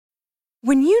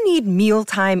When you need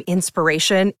mealtime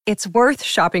inspiration, it's worth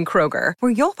shopping Kroger,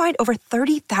 where you'll find over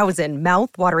 30,000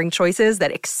 mouth-watering choices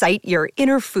that excite your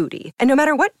inner foodie. And no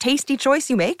matter what tasty choice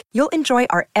you make, you'll enjoy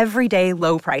our everyday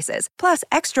low prices, plus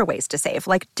extra ways to save,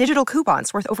 like digital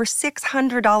coupons worth over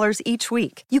 $600 each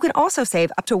week. You can also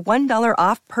save up to $1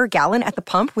 off per gallon at the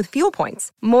pump with fuel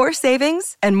points. More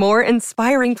savings and more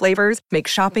inspiring flavors make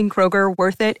shopping Kroger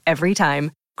worth it every time.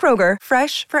 Kroger,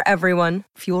 fresh for everyone.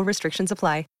 Fuel restrictions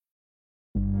apply.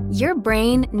 Your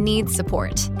brain needs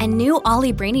support, and new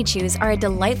Ollie Brainy Chews are a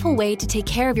delightful way to take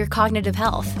care of your cognitive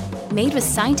health. Made with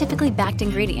scientifically backed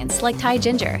ingredients like Thai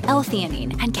ginger,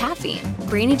 L-theanine, and caffeine,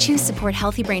 Brainy Chews support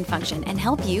healthy brain function and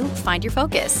help you find your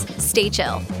focus, stay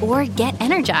chill, or get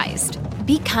energized.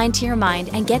 Be kind to your mind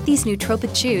and get these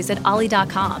nootropic chews at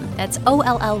ollie.com. That's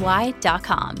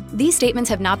OLLY.com. These statements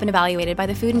have not been evaluated by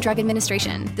the Food and Drug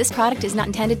Administration. This product is not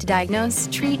intended to diagnose,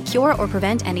 treat, cure, or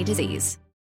prevent any disease.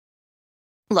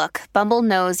 Look, Bumble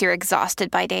knows you're exhausted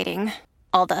by dating.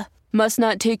 All the, must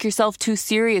not take yourself too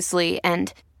seriously,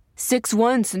 and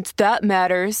 6'1" since that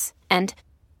matters, and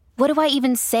what do I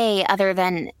even say other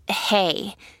than,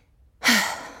 hey?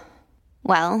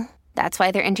 Well, that's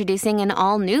why they're introducing an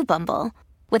all-new Bumble,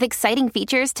 with exciting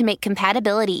features to make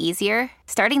compatibility easier,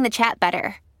 starting the chat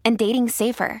better, and dating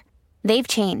safer. They've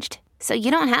changed, so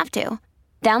you don't have to.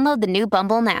 Download the new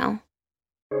Bumble now.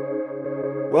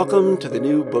 Welcome to the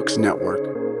New Books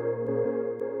Network.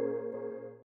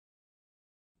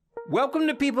 Welcome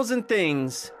to Peoples and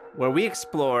Things, where we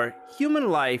explore human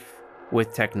life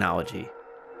with technology.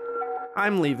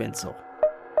 I'm Lee Vinsel.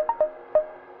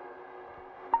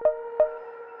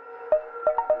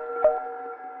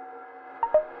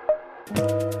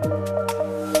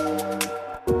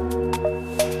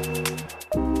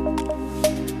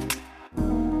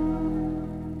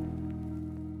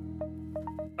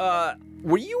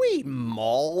 Were you a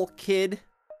mall kid?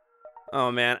 Oh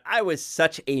man, I was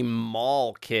such a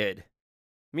mall kid.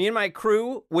 Me and my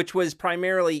crew, which was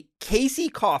primarily Casey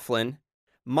Coughlin,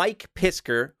 Mike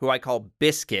Pisker, who I call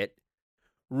Biscuit,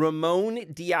 Ramon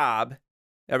Diab,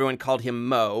 everyone called him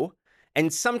Mo,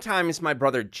 and sometimes my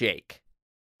brother Jake.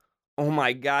 Oh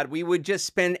my God, we would just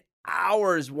spend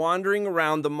hours wandering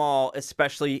around the mall,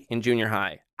 especially in junior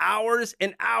high. Hours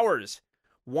and hours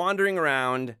wandering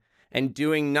around and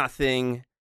doing nothing,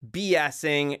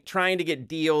 BSing, trying to get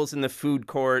deals in the food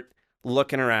court,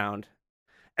 looking around.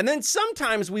 And then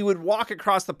sometimes we would walk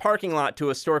across the parking lot to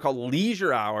a store called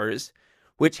Leisure Hours,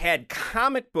 which had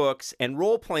comic books and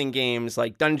role-playing games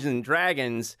like Dungeons &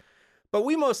 Dragons, but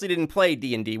we mostly didn't play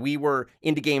D&D. We were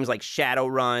into games like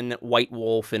Shadowrun, White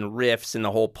Wolf, and Rifts, and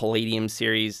the whole Palladium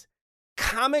series.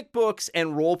 Comic books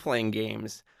and role-playing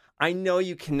games. I know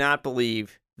you cannot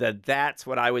believe that that's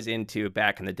what I was into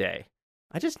back in the day.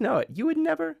 I just know it. You would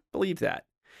never believe that.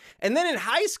 And then in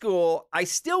high school, I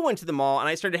still went to the mall and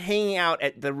I started hanging out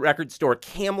at the record store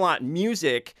Camelot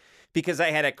Music because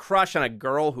I had a crush on a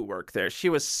girl who worked there. She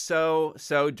was so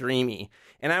dreamy.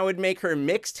 And I would make her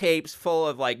mixtapes full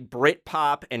of like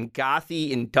Britpop and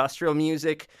gothy industrial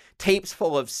music, tapes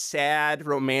full of sad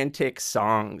romantic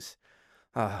songs.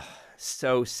 Oh,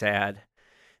 so sad.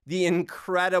 The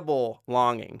incredible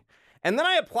longing. And then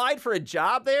I applied for a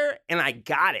job there and I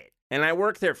got it. And I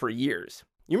worked there for years.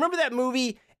 You remember that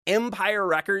movie Empire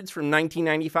Records from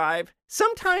 1995?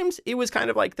 Sometimes it was kind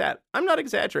of like that. I'm not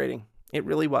exaggerating. It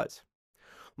really was.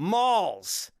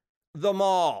 Malls. The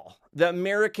mall. The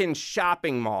American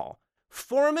shopping mall.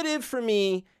 Formative for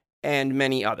me and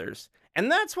many others. And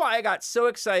that's why I got so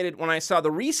excited when I saw the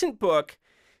recent book,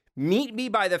 Meet Me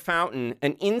by the Fountain,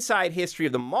 An Inside History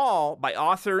of the Mall by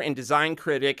author and design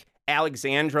critic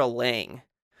Alexandra Lang.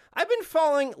 I've been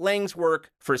following Lang's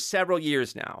work for several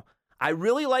years now. I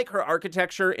really like her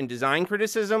architecture and design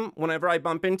criticism whenever I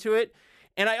bump into it.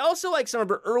 And I also like some of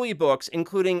her early books,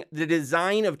 including The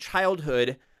Design of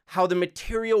Childhood, How the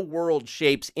Material World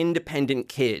Shapes Independent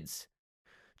Kids.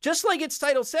 Just like its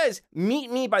title says,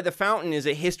 Meet Me by the Fountain is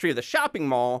a history of the shopping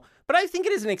mall, but I think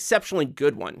it is an exceptionally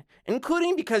good one,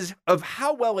 including because of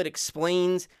how well it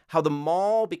explains how the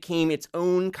mall became its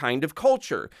own kind of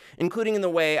culture, including in the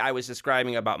way I was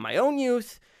describing about my own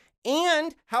youth,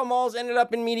 and how malls ended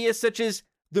up in media such as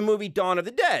the movie Dawn of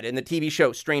the Dead and the TV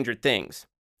show Stranger Things.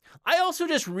 I also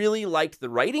just really liked the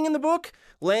writing in the book.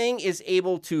 Lang is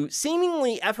able to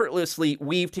seemingly effortlessly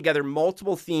weave together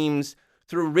multiple themes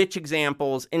through rich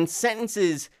examples and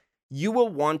sentences you will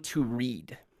want to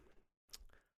read.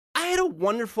 I had a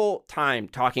wonderful time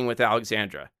talking with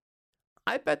Alexandra.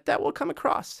 I bet that will come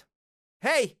across.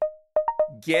 Hey,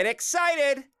 get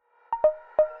excited!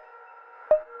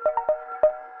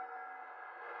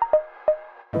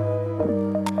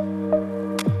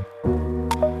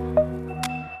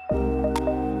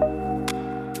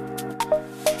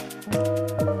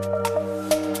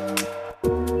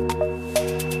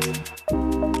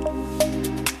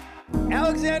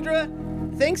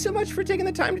 thanks so much for taking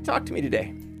the time to talk to me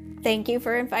today. Thank you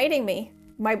for inviting me.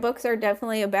 My books are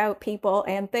definitely about people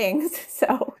and things,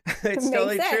 so it's it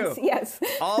totally makes sense. true. Yes.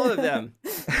 All of them.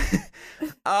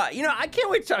 I can't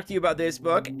wait to talk to you about this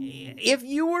book. If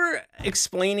you were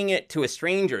explaining it to a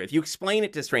stranger, if you explain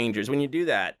it to strangers when you do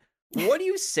that, what do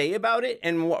you say about it,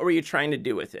 and what were you trying to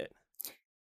do with it?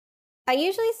 I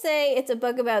usually say it's a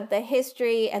book about the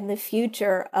history and the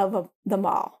future of the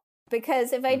mall.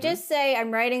 Because if I just say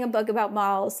I'm writing a book about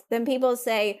malls, then people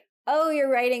say, oh,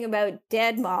 you're writing about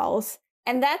dead malls.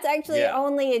 And that's actually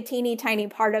only a teeny tiny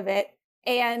part of it.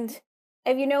 And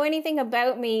if you know anything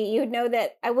about me, you'd know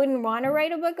that I wouldn't want to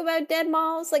write a book about dead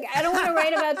malls. Like, I don't want to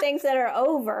write about things that are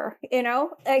over, you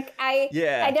know? Like, I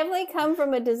definitely come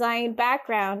from a design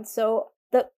background. So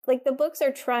the books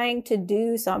are trying to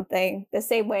do something the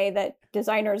same way that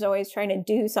designers are always trying to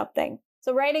do something.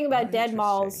 So writing about dead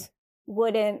malls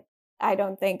wouldn't, I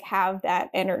don't think, have that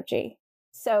energy.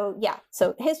 So yeah,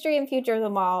 so history and future of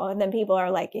the mall. And then people are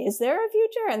like, is there a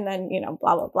future? And then,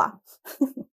 blah, blah, blah.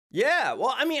 Yeah,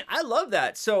 well, I mean, I love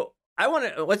that. So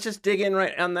let's just dig in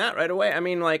right on that right away. I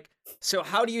mean, so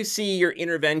how do you see your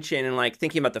intervention and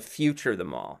thinking about the future of the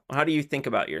mall? How do you think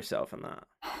about yourself in that?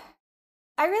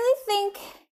 I really think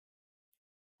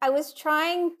I was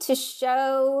trying to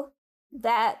show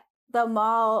that the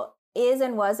mall is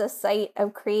and was a site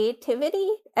of creativity,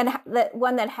 and that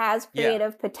one that has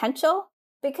creative potential.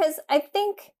 Because I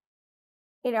think,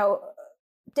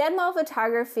 dead mall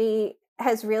photography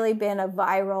has really been a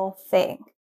viral thing,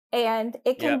 and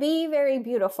it can be very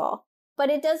beautiful, but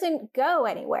it doesn't go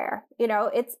anywhere.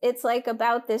 It's like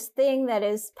about this thing that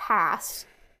is past,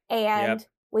 and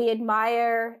we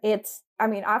admire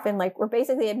often we're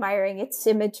basically admiring its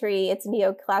symmetry, its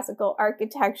neoclassical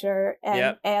architecture,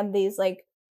 and these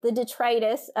the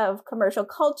detritus of commercial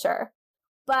culture.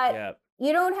 But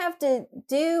you don't have to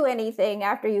do anything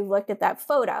after you've looked at that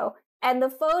photo. And the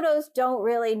photos don't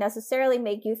really necessarily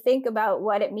make you think about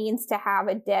what it means to have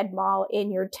a dead mall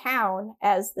in your town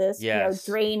as this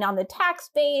drain on the tax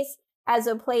base, as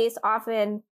a place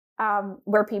often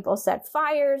where people set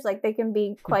fires. They can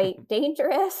be quite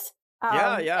dangerous.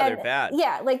 They're bad.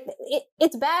 Yeah,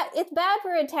 it's bad. It's bad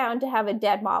for a town to have a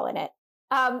dead mall in it.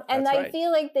 And I feel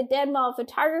like the dead mall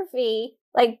photography,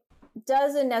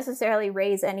 doesn't necessarily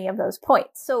raise any of those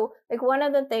points. So one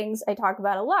of the things I talk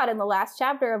about a lot in the last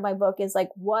chapter of my book is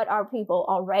what are people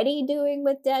already doing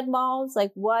with dead malls?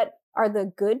 What are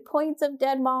the good points of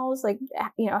dead malls?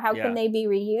 How can they be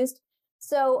reused?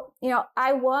 So,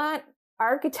 I want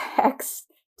architects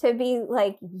to be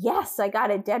yes, I got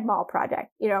a dead mall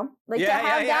project, to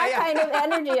have that kind of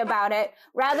energy about it,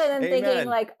 rather than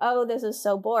thinking oh, this is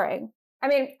so boring. I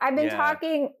mean, I've been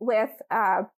talking with,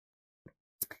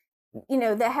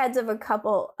 the heads of a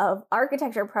couple of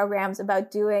architecture programs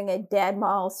about doing a dead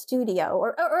mall studio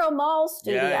or a mall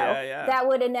studio that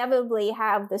would inevitably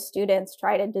have the students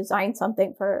try to design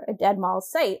something for a dead mall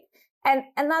site. And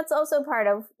that's also part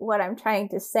of what I'm trying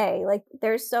to say.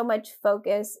 There's so much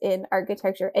focus in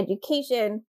architecture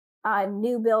education on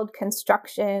new build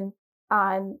construction,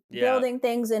 on building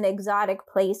things in exotic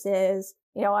places,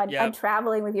 on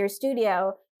traveling with your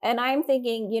studio. And I'm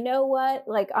thinking, you know what?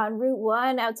 On Route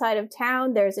 1 outside of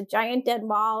town, there's a giant dead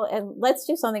mall, and let's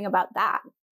do something about that.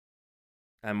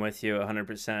 I'm with you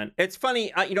 100%. It's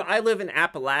funny, I live in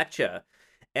Appalachia,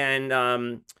 and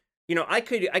I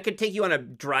could take you on a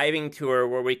driving tour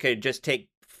where we could just take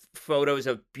photos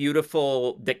of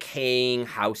beautiful decaying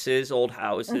houses, old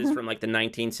houses from the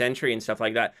 19th century and stuff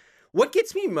like that. What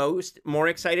gets me more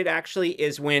excited, actually,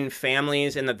 is when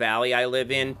families in the valley I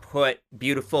live in put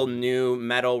beautiful new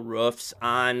metal roofs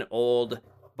on old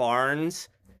barns.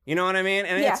 You know what I mean?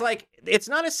 And it's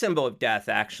not a symbol of death,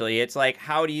 actually. It's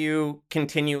how do you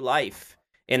continue life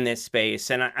in this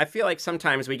space? And I feel like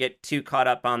sometimes we get too caught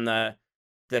up on the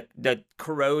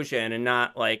corrosion and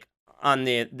not on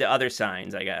the other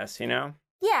signs, I guess,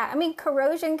 Yeah, I mean,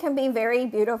 corrosion can be very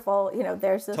beautiful.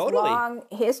 There's this long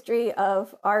history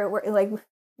of art where,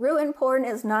 ruin porn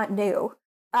is not new.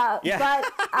 But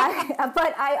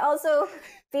I also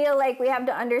feel like we have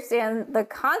to understand the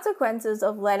consequences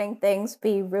of letting things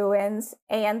be ruins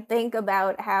and think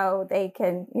about how they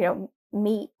can,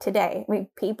 meet today. I mean,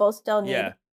 people still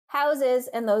need houses,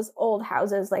 and those old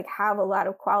houses have a lot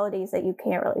of qualities that you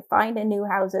can't really find in new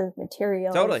houses,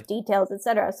 materials, details,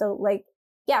 etc. So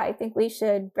I think we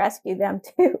should rescue them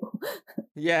too.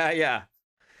 Yeah.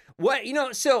 What,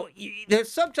 so the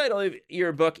subtitle of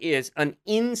your book is An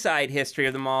Inside History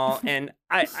of the Mall. And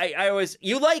I always,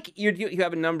 you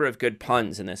have a number of good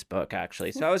puns in this book,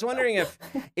 actually. So I was wondering if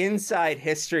inside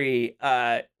history,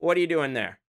 what are you doing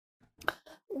there?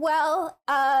 Well,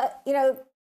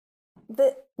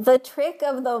 the trick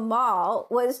of the mall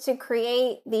was to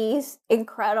create these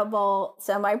incredible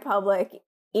semi-public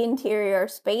interior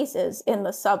spaces in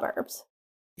the suburbs.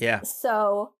 Yeah.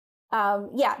 So,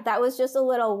 that was just a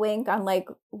little wink on like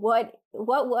what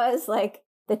was like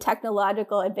the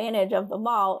technological advantage of the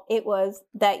mall. It was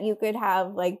that you could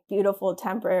have like beautiful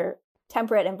temperate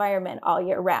environment all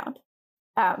year round.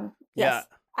 Yes.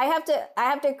 I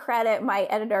have to credit my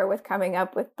editor with coming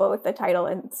up with both the title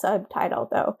and subtitle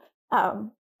though.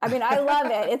 I mean, I love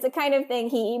it. It's the kind of thing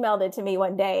he emailed it to me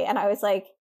one day and I was like,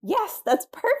 yes, that's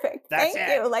perfect. Thank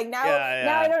you. Like now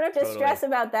I don't have to stress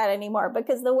about that anymore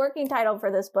because the working title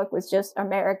for this book was just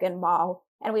American Mall.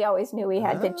 And we always knew we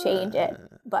had to change it.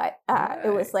 But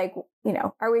it was like,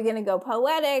 are we going to go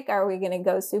poetic? Are we going to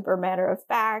go super matter of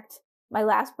fact? My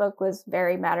last book was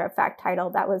very matter of fact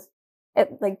title. That was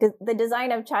the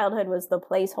Design of Childhood was the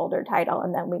placeholder title.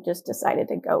 And then we just decided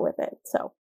to go with it.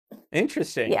 So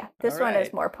interesting. Yeah, this one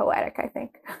is more poetic, I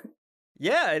think.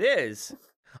 Yeah, it is.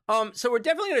 So we're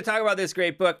definitely going to talk about this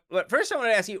great book. But first I want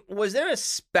to ask you, was there a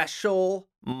special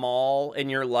mall in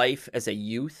your life as a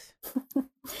youth?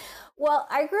 Well,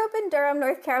 I grew up in Durham,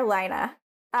 North Carolina.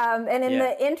 And in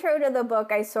the intro to the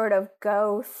book, I sort of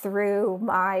go through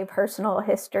my personal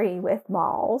history with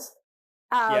malls.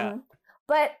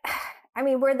 But, I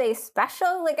mean, were they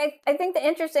special? Like, I think the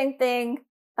interesting thing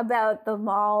about the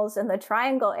malls in the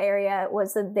Triangle area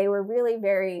was that they were really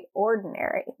very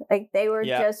ordinary. Like, they were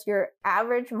just your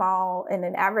average mall in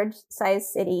an average sized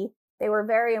city. They were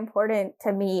very important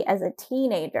to me as a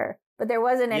teenager, but there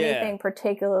wasn't anything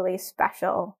particularly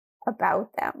special about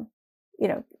them.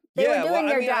 They were doing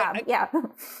their job.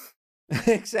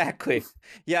 Exactly.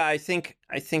 Yeah, I think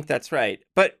that's right.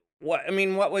 But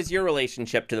what was your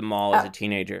relationship to the mall as a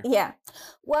teenager? Yeah.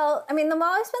 Well, I mean, the mall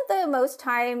I spent the most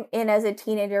time in as a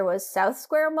teenager was South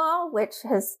Square Mall, which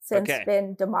has since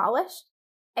been demolished.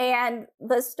 And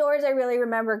the stores I really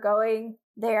remember going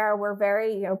there were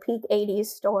very, peak 80s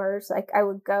stores. Like I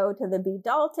would go to the B.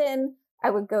 Dalton, I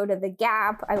would go to the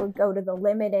Gap, I would go to the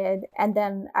Limited, and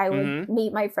then I would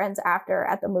meet my friends after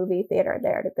at the movie theater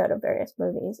there to go to various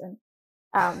movies. And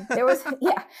there was, there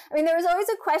was always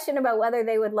a question about whether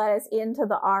they would let us into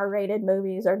the R-rated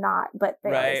movies or not, but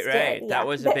they always did. That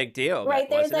was a big deal. Right.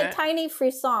 There's a tiny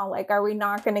frisson, like, are we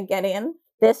not going to get in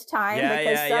this time?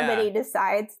 Because somebody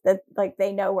decides that, like,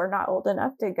 they know we're not old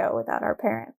enough to go without our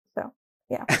parents. So,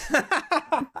 yeah.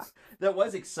 That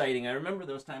was exciting. I remember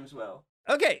those times well.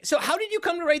 Okay, so how did you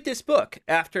come to write this book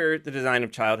after The Design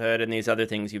of Childhood and these other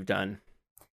things you've done?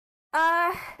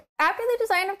 After The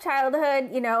Design of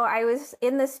Childhood, I was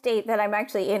in the state that I'm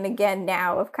actually in again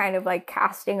now of kind of like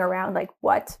casting around like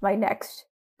what's my next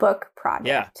book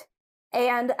project. Yeah.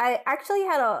 And I actually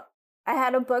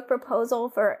had a book proposal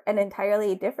for an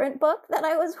entirely different book that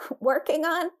I was working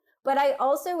on, but I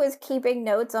also was keeping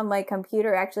notes on my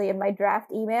computer actually in my draft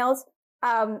emails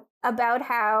about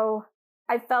how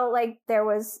I felt like there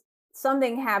was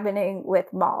something happening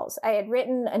with malls. I had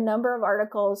written a number of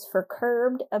articles for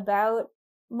Curbed about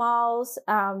malls,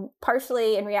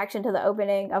 partially in reaction to the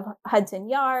opening of Hudson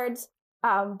Yards,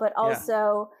 but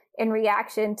also in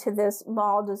reaction to this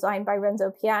mall designed by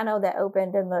Renzo Piano that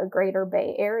opened in the Greater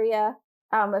Bay Area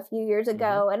a few years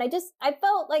ago. And I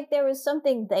felt like there was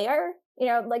something there.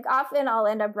 Like often I'll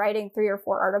end up writing 3 or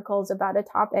 4 articles about a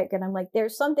topic and I'm like,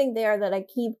 there's something there that I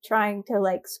keep trying to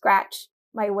like scratch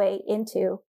my way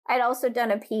into. I'd also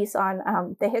done a piece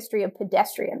on the history of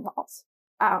pedestrian malls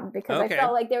because I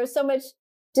felt like there was so much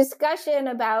discussion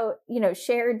about,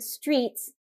 shared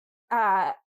streets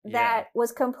that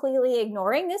was completely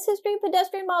ignoring this history of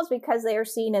pedestrian malls because they are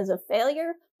seen as a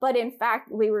failure. But in fact,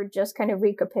 we were just kind of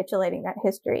recapitulating that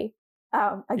history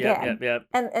again.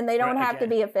 And they don't have to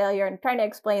be a failure and trying to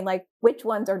explain like which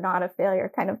ones are not a failure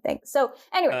kind of thing. So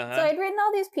anyway, so I'd written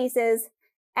all these pieces.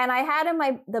 And I had in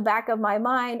the back of my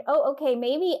mind,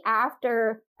 maybe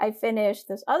after I finish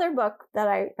this other book that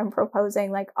I am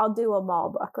proposing, like I'll do a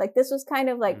mall book. Like this was kind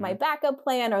of like my backup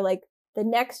plan or like the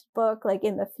next book, like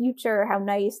in the future, how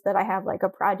nice that I have like a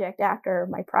project after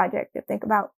my project to think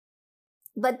about.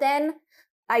 But then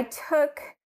I took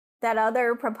that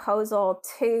other proposal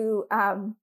to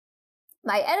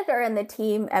my editor and the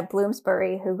team at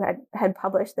Bloomsbury who had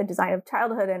published The Design of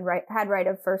Childhood and had right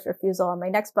of first refusal on my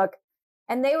next book.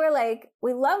 And they were like,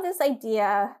 we love this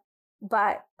idea,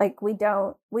 but like, we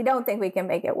don't think we can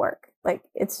make it work. Like,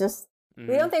 it's just,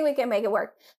 we don't think we can make it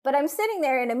work. But I'm sitting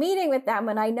there in a meeting with them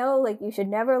and I know like you should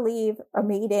never leave a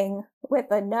meeting with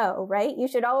a no, right? You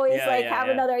should always have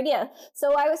another idea.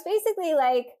 So I was basically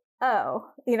like, oh,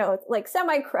 like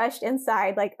semi-crushed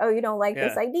inside, like, oh, you don't like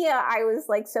this idea. I was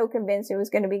like so convinced it was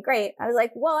going to be great. I was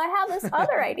like, well, I have this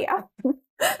other idea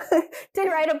to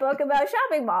write a book about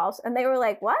shopping malls. And they were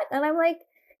like, what? And I'm like,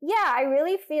 yeah, I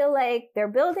really feel like they're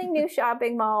building new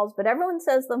shopping malls, but everyone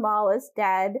says the mall is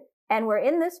dead. And we're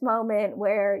in this moment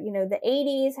where, the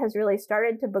 80s has really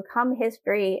started to become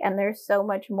history. And there's so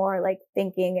much more like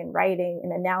thinking and writing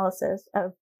and analysis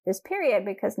of this period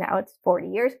because now it's 40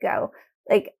 years ago.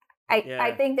 Like,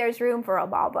 I think there's room for a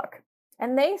mall book.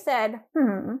 And they said,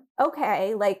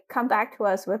 okay, like come back to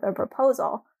us with a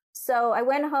proposal. So I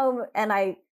went home and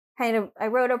I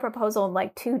wrote a proposal in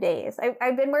like 2 days.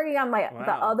 I've been working on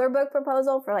the other book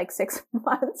proposal for like 6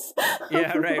 months.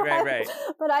 Yeah, right.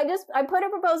 But I put a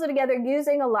proposal together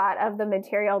using a lot of the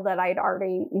material that I'd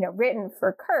already, written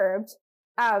for Curbed.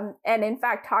 And in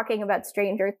fact, talking about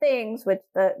Stranger Things, which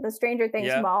the Stranger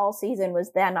Things mall season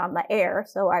was then on the air.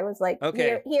 So I was like,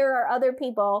 here are other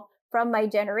people from my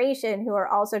generation who are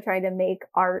also trying to make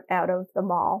art out of the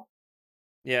mall.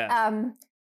 Yeah.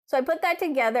 So I put that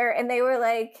together and they were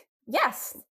like,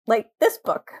 yes, like this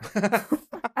book.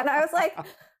 And I was like,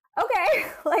 okay,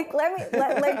 like,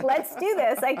 let's do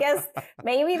this. I guess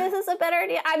maybe this is a better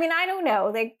idea. I mean, I don't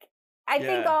know. Like, I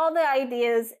think all the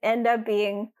ideas end up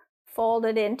being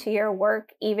folded into your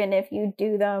work, even if you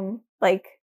do them like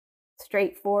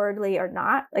straightforwardly or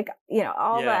not. Like,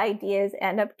 all the ideas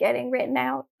end up getting written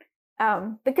out.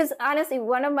 Because honestly,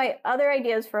 one of my other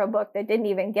ideas for a book that didn't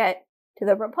even get to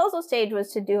the proposal stage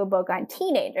was to do a book on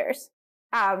teenagers.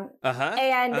 And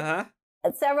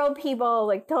several people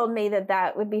like told me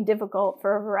that would be difficult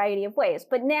for a variety of ways.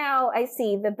 But now I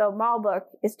see that the mall book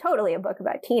is totally a book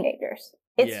about teenagers.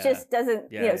 It just doesn't,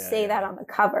 say that on the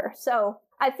cover. So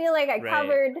I feel like I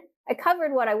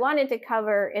covered what I wanted to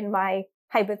cover in my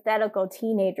hypothetical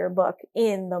teenager book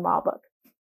in the mall book.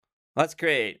 That's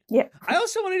great. Yeah. I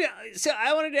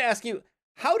wanted to ask you,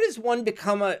 how does one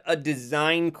become a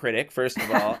design critic, first of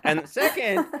all? And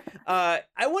second, I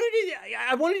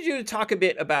wanted you to talk a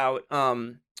bit about,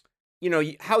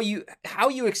 how you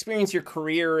experience your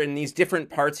career in these different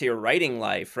parts of your writing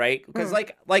life, right? Because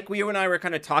like you and I were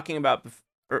kind of talking about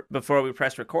before we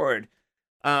press record,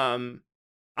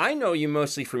 I know you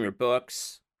mostly from your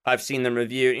books. I've seen them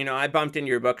reviewed. I bumped into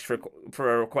your books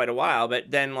for quite a while, but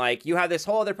then like you have this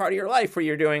whole other part of your life where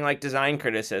you're doing like design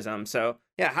criticism. So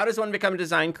yeah, how does one become a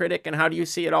design critic and how do you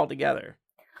see it all together?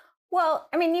 Well,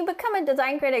 I mean, you become a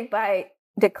design critic by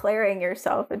declaring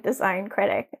yourself a design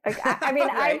critic. Like, I mean,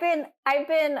 right. I've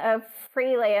been a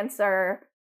freelancer,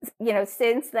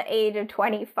 since the age of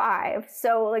 25.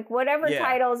 So like whatever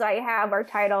titles I have are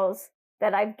titles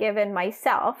that I've given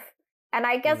myself. And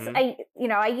I guess I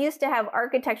used to have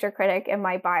architecture critic in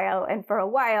my bio. And for a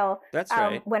while, that's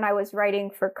right. When I was writing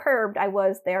for Curbed, I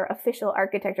was their official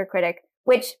architecture critic,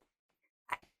 which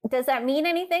does that mean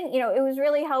anything? It was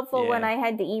really helpful when I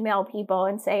had to email people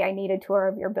and say, I need a tour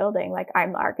of your building. Like,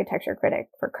 I'm the architecture critic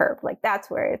for Curbed. Like, that's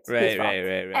where it's useful.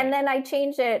 Right. And then I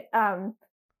changed it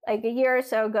like a year or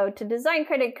so ago to design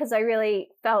critic because I really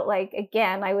felt like,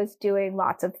 again, I was doing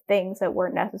lots of things that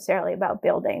weren't necessarily about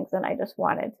buildings. And I just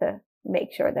wanted to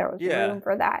make sure there was room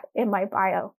for that in my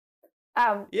bio.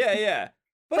 But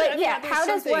I mean, how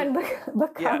does one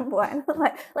become one?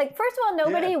 Like, first of all,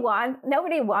 nobody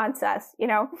wants us,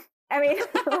 I mean,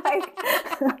 like,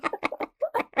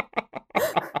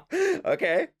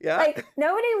 okay, yeah. Like,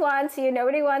 nobody wants you,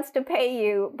 nobody wants to pay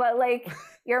you, but like,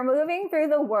 you're moving through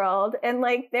the world, and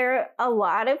like, there are a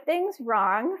lot of things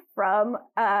wrong from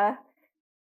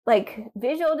like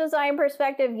visual design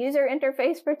perspective, user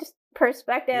interface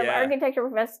perspective, architecture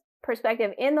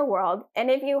perspective in the world.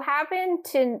 And if you happen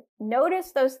to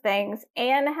notice those things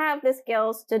and have the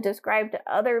skills to describe to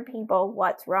other people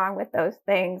what's wrong with those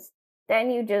things,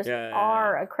 then you just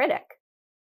are a critic.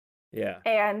 Yeah.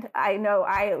 And I know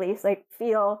I at least like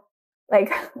feel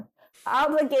like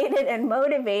obligated and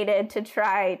motivated to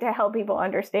try to help people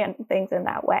understand things in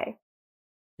that way.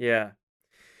 Yeah.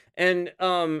 And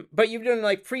but you've done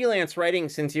like freelance writing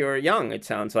since you were young, it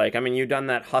sounds like. I mean, you've done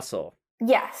that hustle.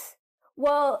 Yes.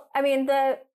 Well, I mean,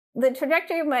 the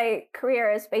trajectory of my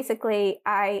career is basically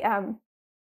I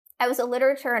was a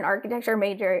literature and architecture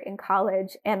major in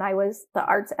college, and I was the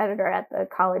arts editor at the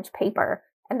college paper.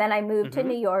 And then I moved to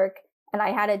New York, and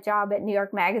I had a job at New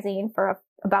York Magazine for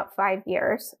about 5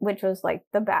 years, which was like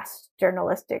the best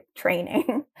journalistic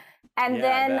training. And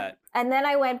then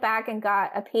I went back and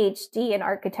got a PhD in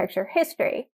architecture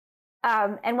history.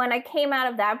 And when I came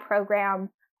out of that program,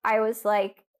 I was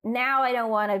like, now I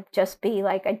don't want to just be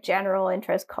like a general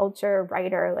interest culture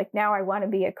writer. Like, now I want to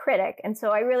be a critic. And so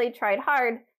I really tried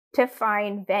hard to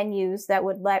find venues that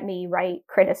would let me write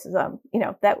criticism,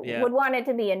 that would want it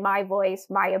to be in my voice,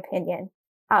 my opinion,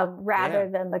 rather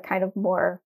than the kind of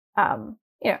more,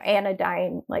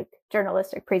 anodyne, like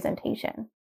journalistic presentation.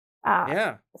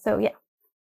 So, yeah.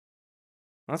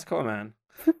 That's cool, man.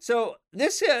 So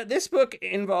this book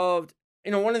involved,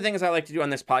 one of the things I like to do on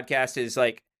this podcast is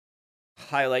like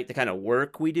highlight the kind of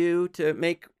work we do to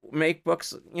make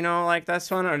books, like this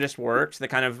one, or just works, the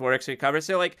kind of works we cover.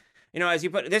 So like, as you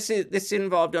put this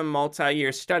involved a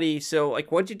multi-year study. So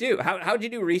like, what'd you do? How'd you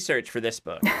do research for this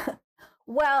book?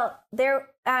 Well,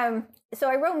 so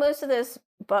I wrote most of this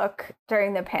book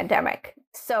during the pandemic.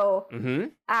 So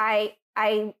I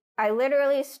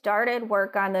literally started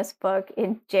work on this book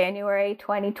in January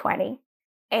 2020.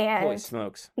 And holy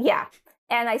smokes. Yeah.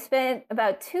 And I spent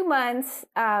about 2 months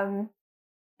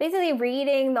basically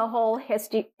reading the whole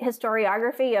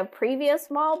historiography of previous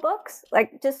Mall books,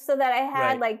 like just so that I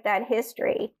had like that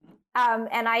history.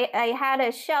 And I had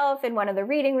a shelf in one of the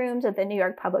reading rooms at the New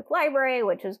York Public Library,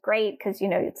 which was great because,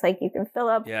 it's like you can fill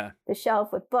up the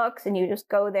shelf with books and you just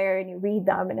go there and you read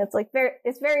them. And it's like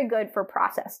it's very good for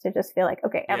process to just feel like,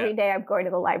 okay, every day I'm going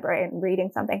to the library and reading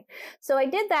something. So I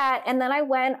did that. And then I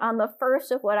went on the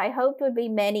first of what I hoped would be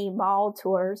many Mall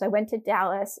tours. I went to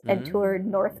Dallas and toured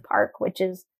North Park, which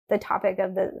is the topic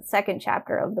of the second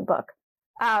chapter of the book.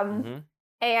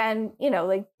 And,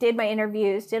 like did my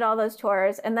interviews, did all those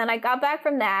tours. And then I got back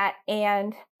from that.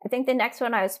 And I think the next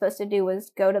one I was supposed to do was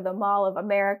go to the Mall of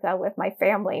America with my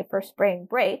family for spring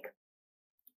break.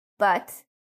 But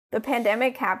the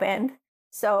pandemic happened.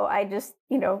 So I just,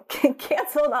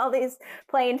 canceled all these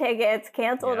plane tickets,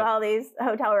 canceled all these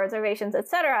hotel reservations,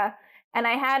 etc. And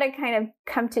I had to kind of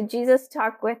come to Jesus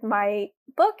talk with my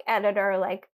book editor,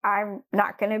 like, I'm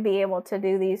not going to be able to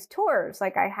do these tours.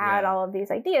 Like I had all of these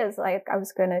ideas, like I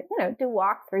was going to, do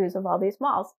walkthroughs of all these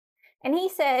malls. And he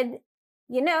said,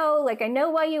 like, I know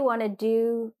why you want to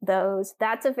do those.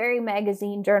 That's a very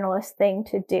magazine journalist thing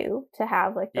to do, to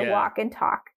have like the walk and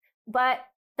talk. But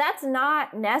that's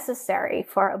not necessary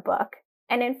for a book.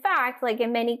 And in fact, like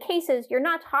in many cases, you're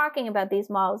not talking about these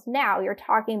malls now. You're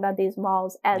talking about these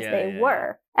malls as they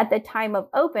were at the time of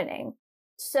opening.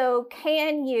 So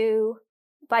can you,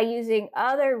 by using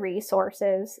other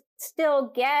resources,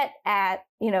 still get at,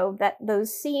 that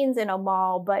those scenes in a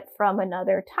mall, but from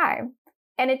another time?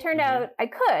 And it turned out I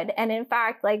could. And in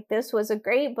fact, like this was a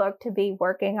great book to be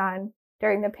working on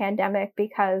during the pandemic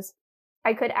because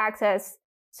I could access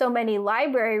so many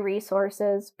library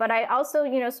resources, but I also,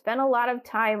 spent a lot of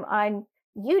time on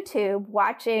YouTube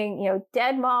watching,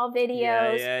 dead mall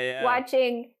videos,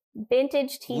 watching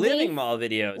vintage TV. Living mall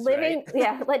videos,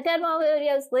 like dead mall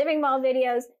videos, living mall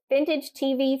videos, vintage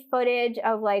TV footage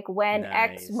of like when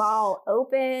X mall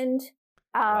opened.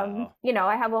 I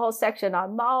have a whole section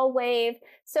on Mall Wave.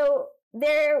 So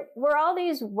there were all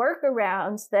these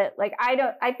workarounds that like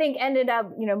I think ended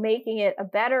up, making it a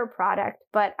better product,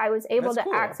 but I was able to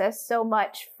access so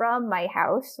much from my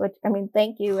house, which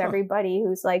thank you everybody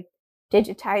who's like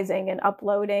digitizing and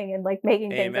uploading and like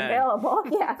making things available.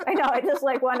 Yeah, I know. I just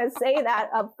like want to say that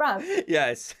up front.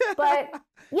 Yes. But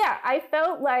yeah, I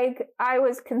felt like I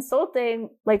was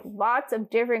consulting like lots of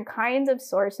different kinds of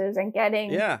sources and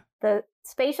getting the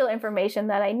spatial information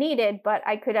that I needed, but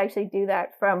I could actually do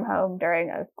that from home during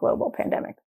a global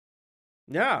pandemic.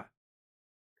 Yeah.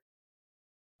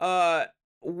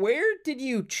 Where did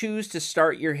you choose to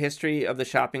start your history of the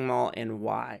shopping mall and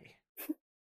why?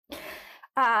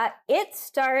 It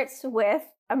starts with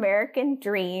American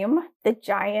Dream, the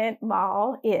giant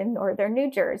mall in northern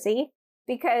New Jersey,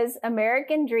 because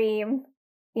American Dream,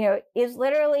 is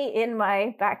literally in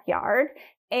my backyard.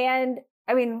 And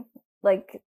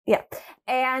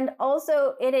and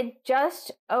also it had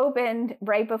just opened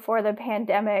right before the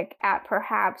pandemic at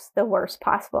perhaps the worst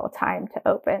possible time to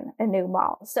open a new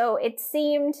mall. So it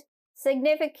seemed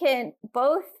significant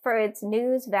both for its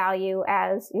news value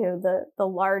as, the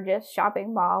largest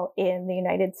shopping mall in the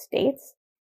United States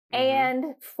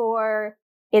and for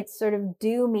its sort of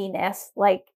doominess,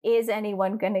 like, is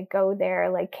anyone going to go there?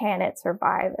 Like, can it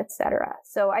survive, etc.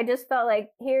 So I just felt like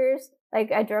here's like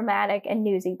a dramatic and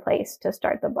newsy place to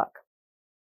start the book.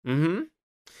 And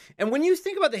when you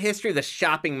think about the history of the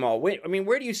shopping mall,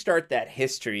 where do you start that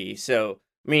history? So,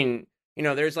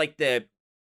 there's like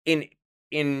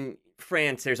in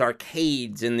France, there's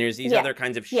arcades and there's these other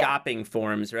kinds of shopping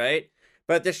forms, right?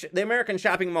 But the American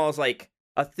shopping mall is like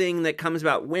a thing that comes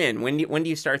about when do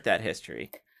you start that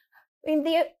history?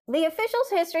 The official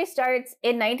history starts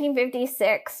in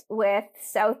 1956 with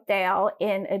Southdale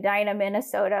in Edina,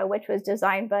 Minnesota, which was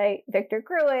designed by Victor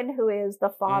Gruen, who is the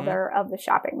father of the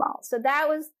shopping mall. So that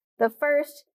was the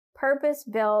first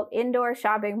purpose-built indoor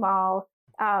shopping mall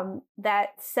that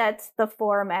sets the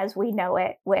form as we know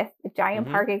it, with a giant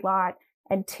parking lot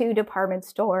and 2 department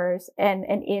stores and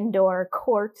an indoor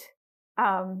court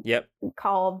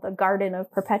called the Garden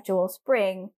of Perpetual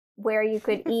Spring, where you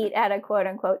could eat at a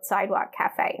quote-unquote sidewalk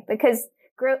cafe. Because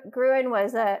Gruen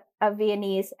was a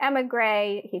Viennese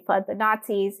emigre. He fled the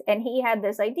Nazis, and he had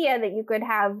this idea that you could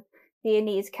have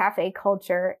Viennese cafe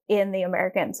culture in the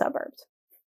American suburbs.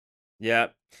 Yeah.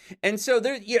 And so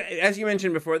there, as you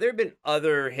mentioned before, there have been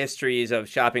other histories of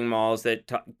shopping malls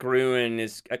that Gruen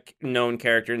is a known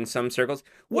character in some circles.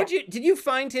 Did you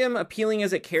find him appealing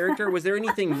as a character? Was there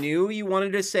anything new you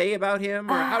wanted to say about him,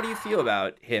 or how do you feel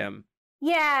about him?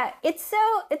 Yeah, it's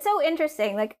so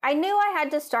interesting. Like, I knew I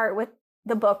had to start with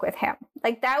the book with him.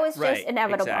 Like, that was just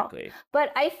inevitable. Exactly.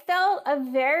 But I felt a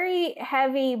very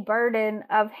heavy burden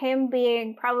of him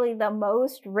being probably the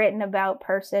most written about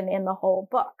person in the whole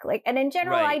book. Like, and in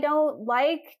general, I don't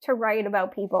like to write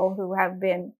about people who have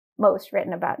been most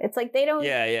written about. It's like they don't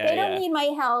need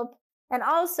my help. And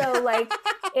also, like,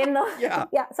 in the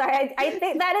sorry, I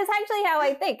think that is actually how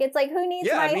I think. It's like, who needs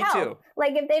my help? Too.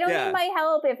 Like, if they don't need my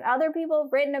help, if other people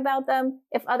have written about them,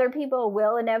 if other people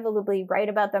will inevitably write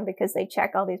about them because they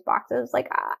check all these boxes, like,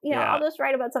 I'll just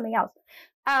write about something else.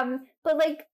 But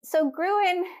like, so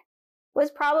Gruen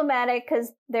was problematic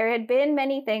because there had been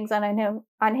many things on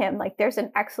him. Like, there's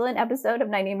an excellent episode of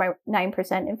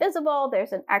 99% Invisible.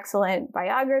 There's an excellent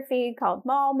biography called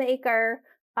Mall Maker.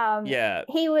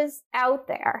 He was out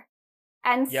there.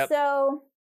 And so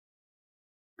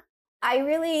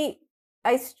I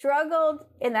struggled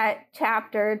in that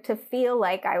chapter to feel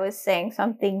like I was saying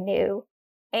something new.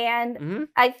 And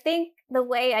I think the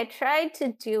way I tried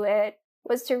to do it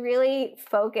was to really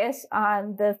focus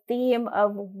on the theme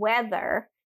of weather.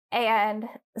 And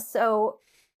so,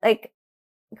 like,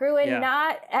 Gruen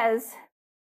not as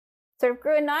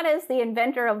the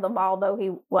inventor of the mall, though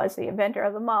he was the inventor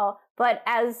of the mall, but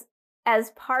as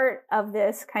part of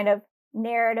this kind of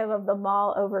narrative of the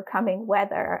mall overcoming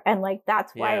weather. And like,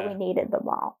 that's why we needed the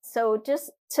mall. So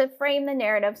just to frame the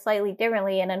narrative slightly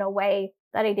differently and in a way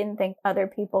that I didn't think other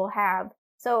people have.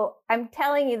 So I'm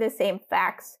telling you the same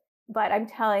facts, but I'm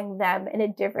telling them in a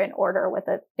different order with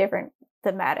a different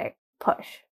thematic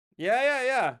push.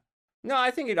 Yeah. No,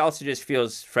 I think it also just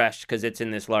feels fresh because it's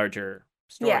in this larger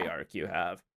story arc you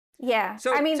have. Yeah.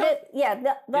 So I mean, the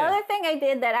other thing I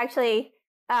did that actually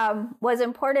was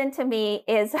important to me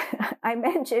is I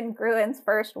mentioned Gruen's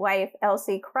first wife,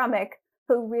 Elsie Krummick,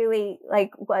 who really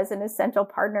was an essential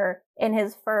partner in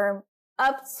his firm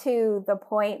up to the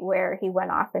point where he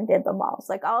went off and did the malls.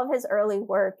 Like, all of his early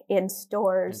work in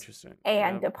stores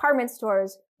and department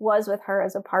stores was with her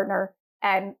as a partner.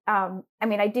 And I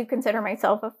mean, I do consider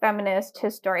myself a feminist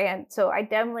historian, so I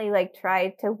definitely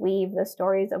tried to weave the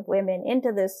stories of women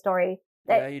into this story.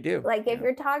 That, you do. If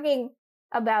you're talking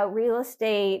about real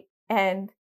estate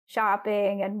and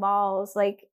shopping and malls,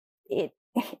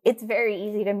 it's very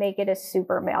easy to make it a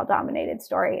super male dominated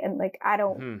story. And I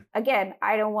don't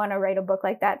want to write a book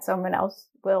like that. Someone else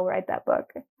will write that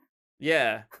book.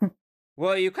 Yeah.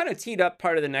 Well, you kind of teed up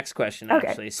part of the next question,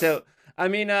 actually. So, I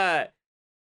mean, I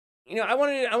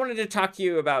wanted to talk to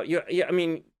you about I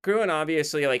mean, Gruen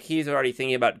obviously, he's already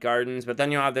thinking about gardens, but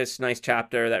then you'll have this nice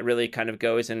chapter that really kind of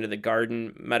goes into the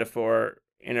garden metaphor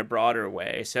in a broader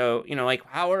way. So,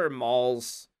 how are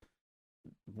malls,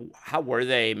 how were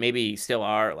they, maybe still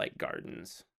are, like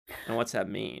gardens? And what's that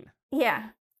mean? Yeah.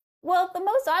 Well, the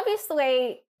most obvious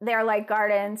way they're like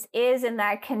gardens is in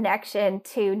that connection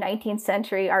to 19th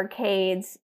century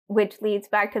arcades, which leads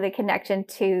back to the connection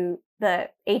to the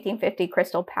 1850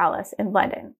 Crystal Palace in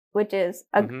London, which is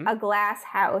a glass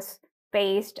house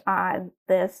based on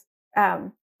this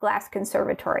glass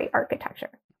conservatory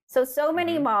architecture. So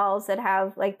many malls that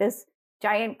have this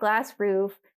giant glass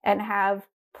roof and have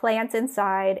plants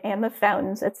inside and the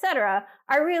fountains, etc.,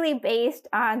 are really based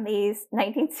on these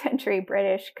 19th century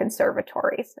British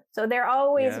conservatories. So they're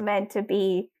always meant to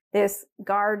be this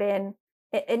garden,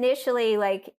 initially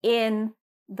in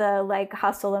the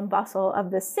hustle and bustle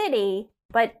of the city,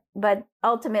 but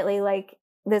ultimately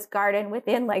this garden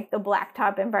within the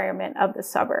blacktop environment of the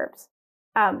suburbs.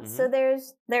 So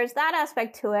there's that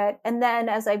aspect to it. And then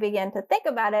as I began to think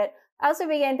about it, I also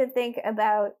began to think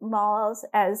about malls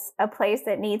as a place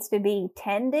that needs to be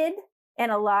tended in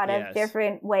a lot of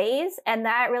different ways. And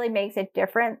that really makes it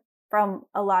different from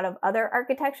a lot of other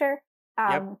architecture.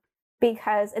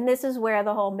 Because, and this is where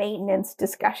the whole maintenance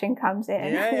discussion comes in.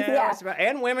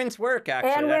 And women's work,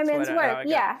 actually. And women's work,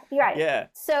 you're right. Yeah.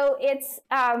 So it's,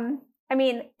 I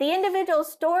mean, the individual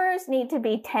stores need to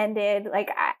be tended.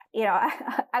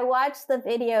 I watched the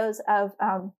videos of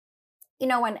you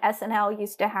know, when SNL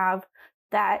used to have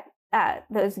that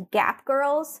those Gap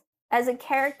Girls as a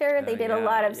character, they did a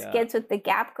lot of skits with the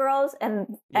Gap Girls,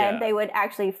 and they would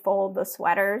actually fold the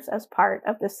sweaters as part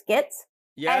of the skits.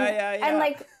 And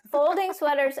like folding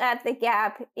sweaters at the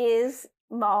Gap is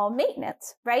mall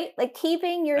maintenance, right? Like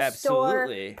keeping your store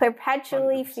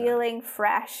perpetually 100%. Feeling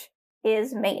fresh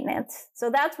is maintenance. So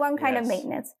that's one kind of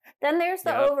maintenance. Then there's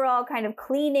the overall kind of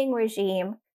cleaning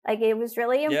regime. Like it was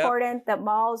really important that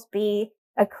malls be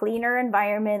a cleaner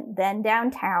environment than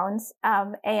downtowns.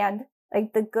 And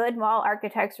like the good mall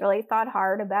architects really thought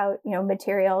hard about, you know,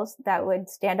 materials that would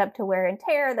stand up to wear and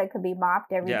tear, that could be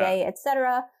mopped every day,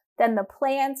 etc. Then the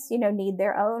plants, you know, need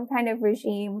their own kind of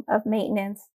regime of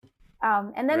maintenance.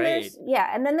 And then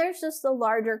there's just the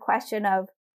larger question of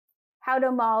how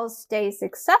do malls stay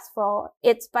successful?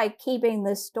 It's by keeping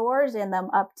the stores in them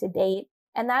up to date.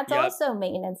 And that's also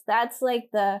maintenance. That's like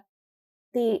the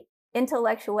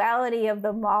intellectuality of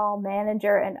the mall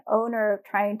manager and owner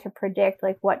trying to predict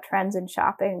like what trends in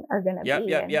shopping are going to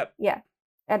be.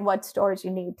 And what stores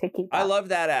you need to keep up. I love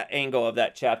that angle of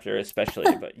that chapter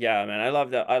especially, but yeah, man, I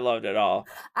loved it. I loved it all.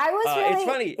 I was really, it's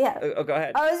funny. Yeah. Oh, go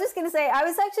ahead. I was just going to say, I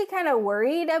was actually kind of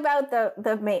worried about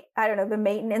the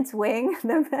maintenance wing,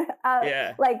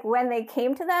 like when they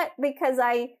came to that, because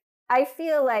I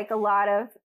feel like a lot of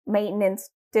maintenance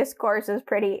discourse is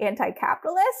pretty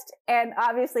anti-capitalist, and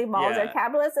obviously malls are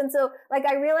capitalist, and so like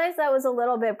I realized that was a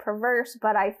little bit perverse,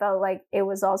 but I felt like it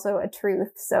was also a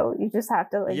truth, so you just have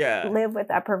to live with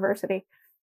that perversity.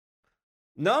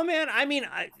 No, man, I mean,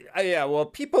 well,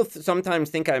 people sometimes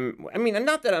think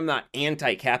not that I'm not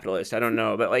anti-capitalist, I don't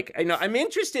know, but like, I know I'm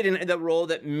interested in the role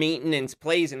that maintenance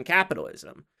plays in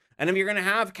capitalism. And if you're going to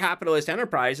have capitalist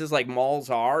enterprises like malls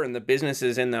are and the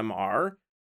businesses in them are,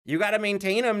 you got to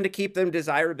maintain them to keep them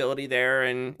desirability there.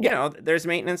 And, you know, there's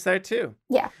maintenance there too.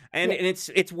 Yeah. And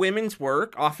it's women's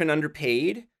work, often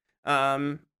underpaid,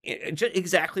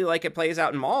 exactly like it plays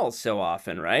out in malls so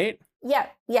often, right? Yeah.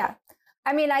 Yeah.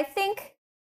 I mean, I think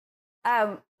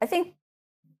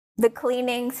the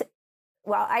cleanings,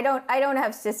 well, I don't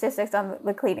have statistics on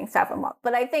the cleaning stuff in malls,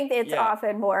 but I think it's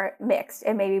often more mixed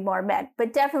and maybe more men,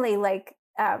 but definitely like,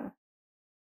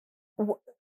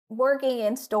 working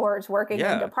in stores, working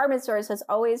in department stores has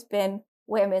always been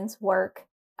women's work.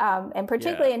 And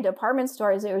particularly in department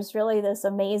stores, it was really this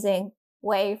amazing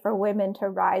way for women to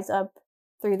rise up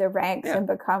through the ranks and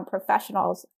become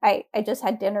professionals. I just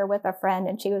had dinner with a friend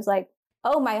and she was like,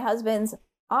 oh, my husband's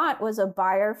aunt was a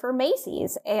buyer for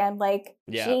Macy's, and like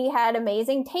she had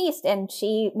amazing taste, and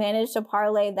she managed to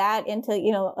parlay that into,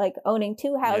 you know, like owning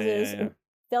 2 houses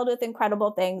filled with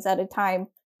incredible things at a time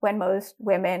when most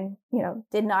women, you know,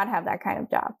 did not have that kind of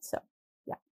job. So,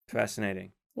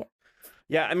 Fascinating.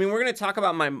 Yeah, I mean, we're going to talk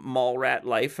about my mall rat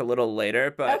life a little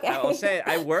later, but I'll say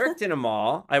I worked in a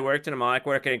mall. I worked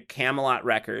at Camelot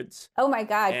Records. Oh my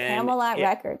God, Camelot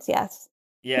Records, yes.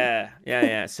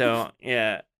 Yeah. So,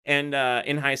 and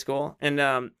in high school. And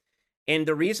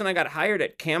the reason I got hired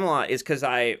at Camelot is because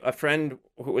a friend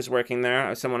who was working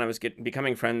there, someone I was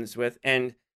becoming friends with,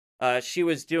 and she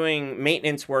was doing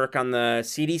maintenance work on the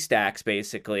CD stacks,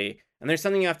 basically. And there's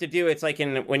something you have to do. It's like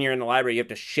when you're in the library, you have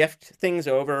to shift things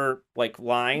over, like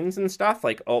lines and stuff,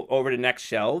 like over to next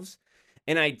shelves.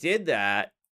 And I did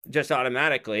that just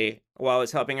automatically while I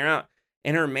was helping her out.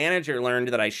 And her manager learned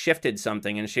that I shifted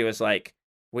something, and she was like,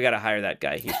 we got to hire that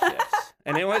guy. He shifts.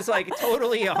 And it was like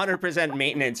totally 100%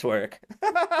 maintenance work.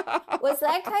 Was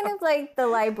that kind of like the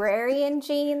librarian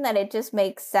gene, that it just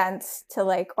makes sense to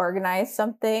like organize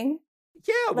something?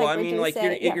 Yeah, well, I mean, like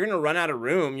you're going to run out of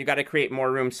room. You got to create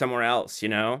more room somewhere else, you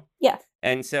know? Yeah.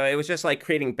 And so it was just like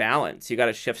creating balance. You got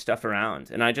to shift stuff around.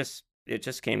 And it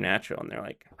just came natural. And they're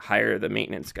like, hire the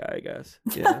maintenance guy, I guess.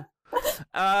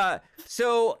 Yeah.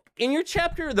 So in your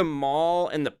chapter, The Mall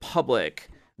and the Public,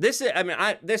 this is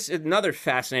another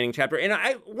fascinating chapter. And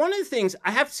one of the things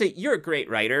I have to say, you're a great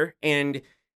writer, and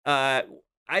I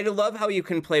love how you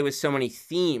can play with so many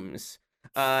themes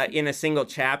in a single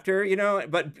chapter, you know,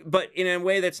 but in a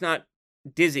way that's not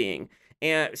dizzying.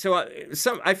 And so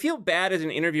I feel bad as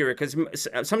an interviewer because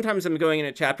sometimes I'm going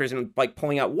into chapters and like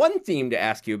pulling out one theme to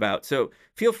ask you about. So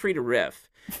feel free to riff.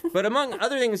 But among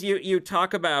other things, you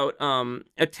talk about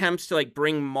attempts to like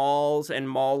bring malls and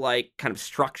mall-like kind of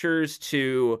structures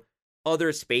to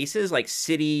other spaces like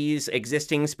cities,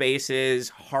 existing spaces,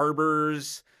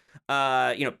 harbors.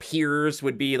 Piers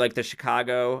would be like the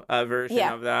Chicago version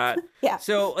of that. Yeah.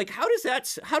 So like, how does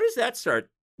that start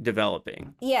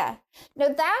developing? Yeah. No,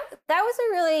 that was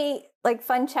a really like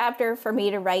fun chapter for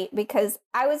me to write, because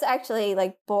I was actually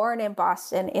like born in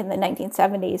Boston in the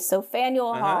 1970s. So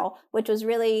Faneuil Hall, which was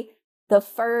really the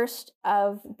first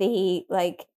of the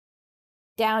like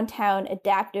downtown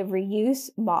adaptive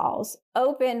reuse malls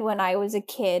opened when I was a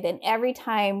kid. And every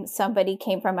time somebody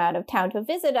came from out of town to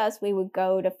visit us, we would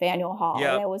go to Faneuil Hall.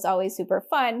 Yep. And it was always super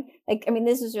fun. Like, I mean,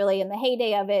 this was really in the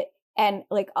heyday of it. And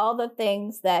like all the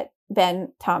things that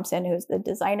Ben Thompson, who's the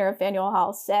designer of Faneuil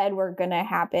Hall, said were going to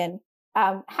happen,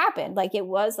 happened. Like it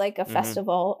was like a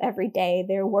festival every day.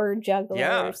 There were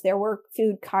jugglers, there were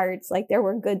food carts, like there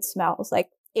were good smells. Like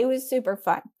it was super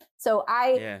fun. So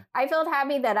I felt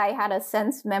happy that I had a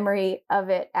sense memory of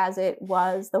it as it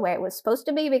was the way it was supposed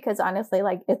to be, because honestly,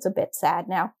 like it's a bit sad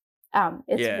now.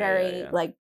 It's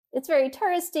like, it's very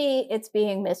touristy. It's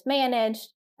being mismanaged.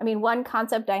 I mean, one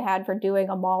concept I had for doing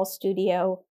a mall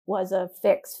studio was a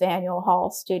fixed Faneuil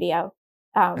Hall studio.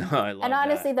 I love and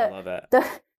honestly, that.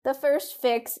 the first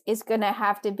fix is going to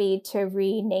have to be to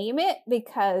rename it,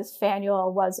 because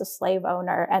Faneuil was a slave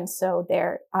owner. And so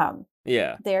there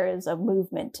is a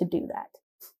movement to do that.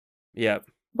 Yep.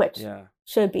 Which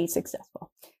should be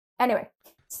successful. Anyway,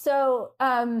 so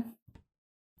there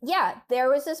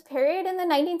was this period in the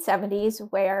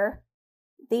 1970s where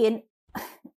the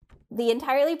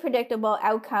entirely predictable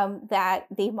outcome that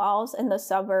the malls in the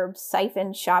suburbs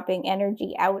siphoned shopping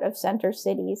energy out of center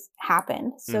cities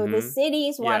happened. So the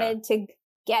cities wanted to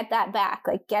get that back,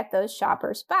 like get those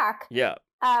shoppers back. Yeah.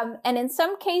 And in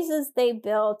some cases, they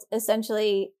built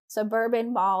essentially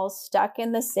suburban malls stuck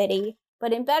in the city.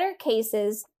 But in better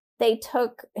cases, they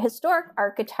took historic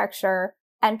architecture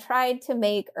and tried to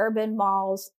make urban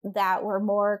malls that were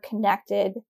more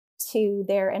connected to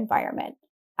their environment.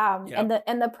 And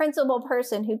the principal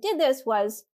person who did this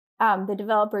was the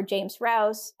developer James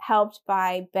Rouse, helped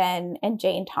by Ben and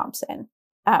Jane Thompson,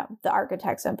 the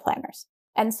architects and planners.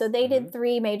 And so they did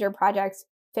 3 major projects: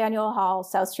 Faneuil Hall,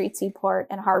 South Street Seaport,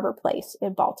 and Harbor Place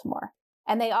in Baltimore.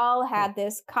 And they all had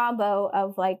this combo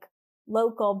of like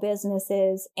local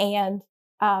businesses and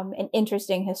an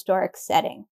interesting historic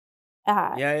setting.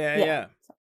 No,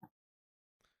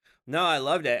 I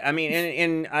loved it. I mean,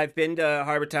 and I've been to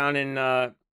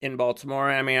Harbortown in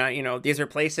Baltimore. I mean, these are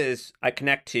places I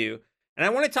connect to, and I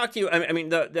want to talk to you. I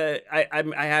mean,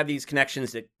 I have these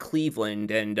connections to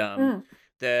Cleveland and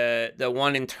the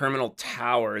one in Terminal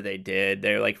Tower. They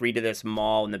like redid this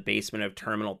mall in the basement of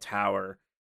Terminal Tower.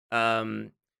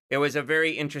 It was a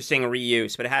very interesting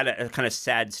reuse, but it had a kind of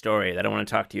sad story that I want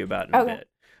to talk to you about in a bit.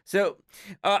 So,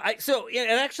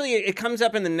 and actually, it comes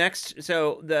up in the next.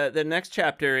 So the next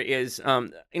chapter is,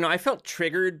 I felt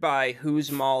triggered by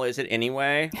Whose Mall Is It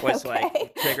Anyway? Was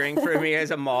like triggering for me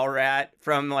as a mall rat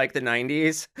from like the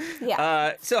 90s.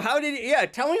 Yeah. So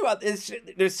tell me about this.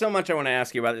 There's so much I want to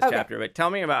ask you about this chapter, but tell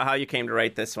me about how you came to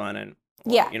write this one and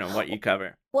what you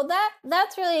cover. Well,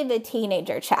 that's really the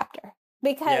teenager chapter,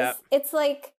 because it's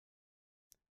like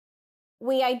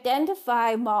we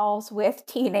identify malls with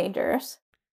teenagers.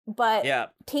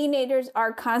 But teenagers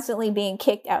are constantly being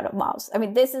kicked out of malls. I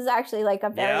mean, this is actually like a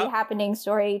very happening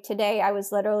story. Today, I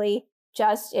was literally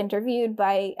just interviewed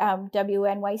by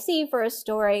WNYC for a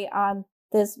story on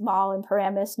this mall in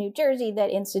Paramus, New Jersey, that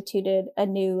instituted a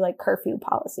new like curfew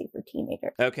policy for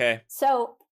teenagers. Okay.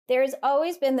 So there's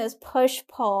always been this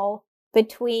push-pull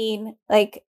between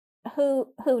like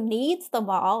who needs the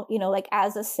mall, like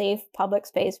as a safe public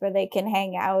space where they can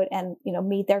hang out and,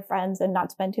 meet their friends and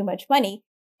not spend too much money,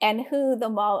 and who the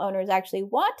mall owners actually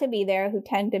want to be there, who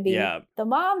tend to be the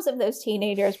moms of those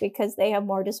teenagers, because they have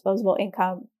more disposable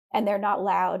income and they're not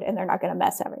loud and they're not going to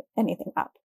mess anything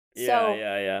up.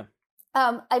 I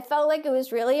felt like it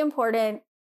was really important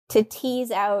to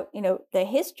tease out, the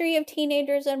history of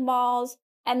teenagers and malls.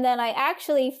 And then I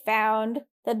actually found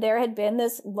that there had been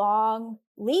this long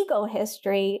legal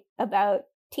history about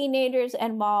teenagers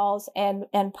and malls and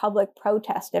public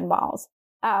protest in malls.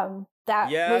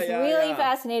 That was really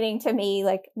fascinating to me,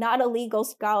 like not a legal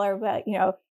scholar, but,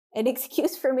 an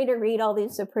excuse for me to read all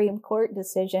these Supreme Court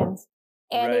decisions.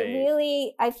 And it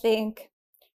really, I think,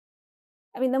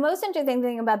 the most interesting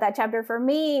thing about that chapter for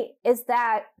me is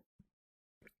that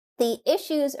the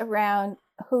issues around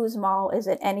whose mall is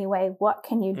it anyway, what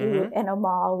can you do in a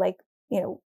mall, like,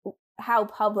 how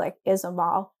public is a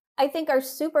mall, I think are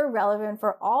super relevant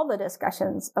for all the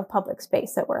discussions of public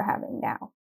space that we're having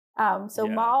now.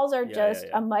 Malls are just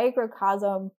a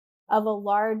microcosm of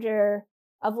larger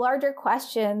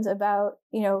questions about,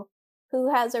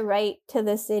 who has a right to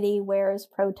the city, where is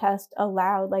protest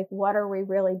allowed, like what are we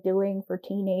really doing for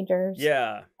teenagers?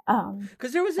 Yeah.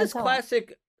 Because there was this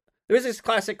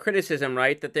classic criticism,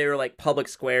 right, that they were like public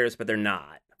squares, but they're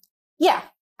not. Yeah.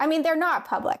 They're not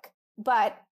public,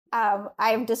 but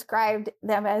I've described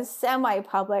them as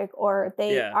semi-public, or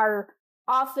they are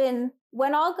often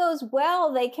when all goes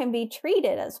well, they can be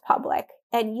treated as public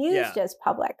and used as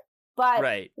public.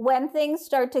 But when things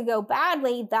start to go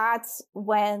badly, that's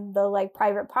when the like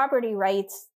private property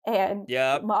rights and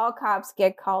mall cops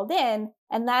get called in.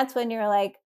 And that's when you're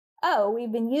like, oh,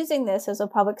 we've been using this as a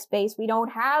public space. We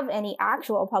don't have any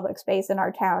actual public space in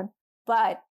our town,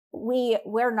 but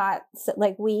we're not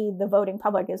like the voting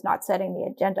public is not setting the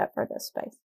agenda for this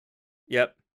space.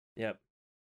 Yep.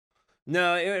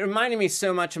 No, it reminded me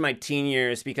so much of my teen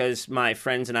years because my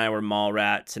friends and I were mall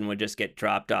rats and would just get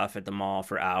dropped off at the mall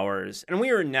for hours. And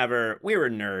we were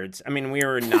nerds. I mean, we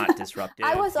were not disruptive.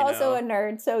 I was also a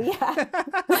nerd, so yeah.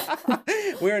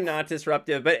 We were not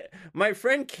disruptive. But my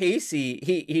friend Casey,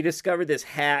 he discovered this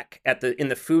hack in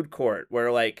the food court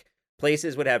where like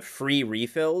places would have free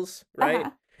refills, right?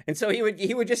 And so he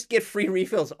would just get free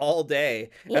refills all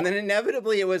day. Yeah. And then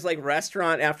inevitably it was like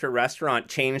restaurant after restaurant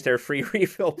changed their free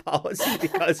refill policy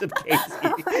because of Casey.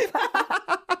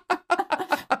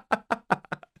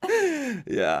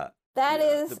 Yeah. That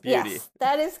is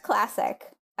classic.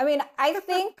 I mean, I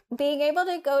think being able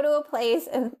to go to a place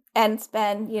and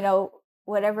spend,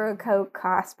 whatever a Coke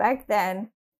cost back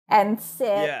then and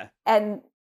sit and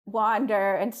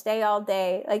wander and stay all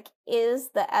day, like, is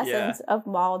the essence of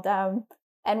malldom.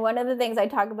 And one of the things I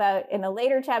talk about in a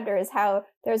later chapter is how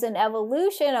there's an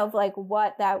evolution of like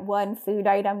what that one food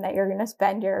item that you're going to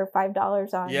spend your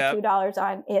 $5 on, $2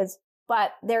 on is.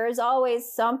 But there is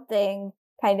always something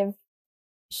kind of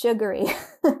sugary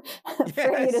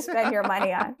for you to spend your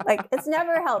money on. Like, it's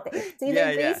never healthy. It's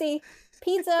either greasy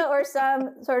pizza or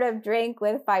some sort of drink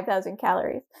with 5,000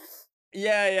 calories.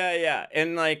 Yeah.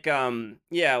 And like, going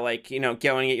to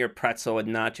get your pretzel with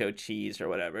nacho cheese or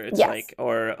whatever. It's like,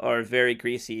 or very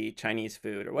greasy Chinese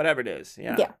food or whatever it is.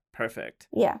 Yeah. Perfect.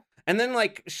 Yeah. And then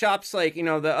like shops, like, the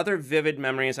other vivid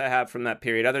memories I have from that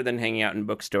period, other than hanging out in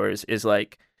bookstores, is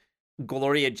like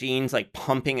Gloria Jean's like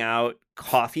pumping out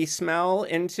coffee smell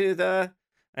into the,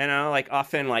 like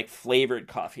often like flavored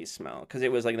coffee smell. Cause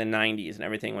it was like the 90s and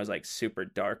everything was like super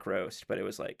dark roast, but it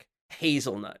was like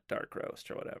hazelnut dark roast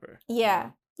or whatever. Yeah.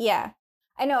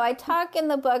 I know. I talk in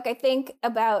the book, I think,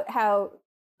 about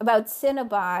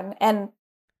Cinnabon, and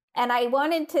I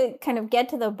wanted to kind of get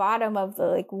to the bottom of the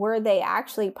like, were they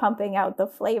actually pumping out the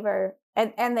flavor?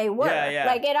 And they were.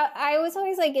 Like, I was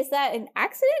always like, is that an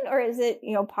accident or is it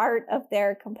part of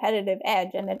their competitive edge?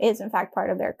 And it is in fact part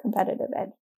of their competitive edge.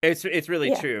 It's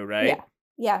really true, right?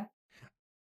 Yeah.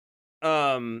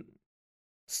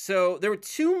 So there were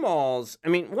two malls. I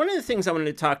mean, one of the things I wanted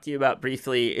to talk to you about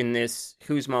briefly in this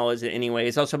Whose Mall Is It Anyway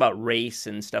is also about race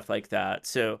and stuff like that.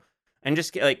 So, and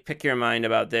just pick your mind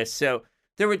about this. So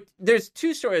there's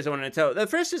two stories I wanted to tell. The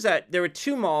first is that there were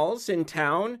two malls in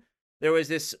town. There was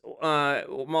this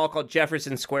mall called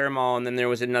Jefferson Square Mall, and then there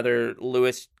was another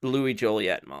Louis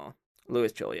Joliet Mall.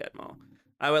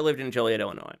 I lived in Joliet,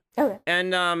 Illinois. Okay.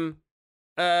 And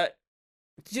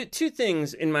two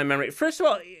things in my memory. First of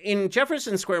all, in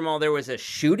Jefferson Square Mall, there was a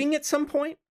shooting at some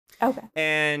point. Okay.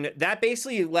 And that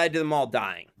basically led to the mall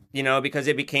dying, because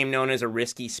it became known as a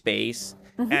risky space.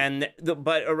 Mm-hmm. And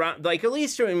but around, like, at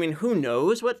least, I mean, who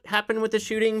knows what happened with the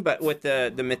shooting, but with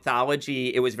the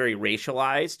mythology, it was very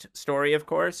racialized story, of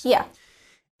course. Yeah.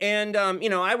 And,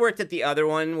 I worked at the other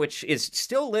one, which is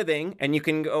still living, and you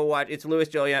can go watch, it's Louis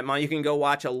Joliet Mall. You can go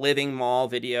watch a living mall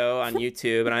video on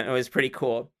YouTube, and it was pretty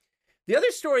cool. The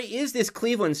other story is this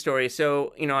Cleveland story.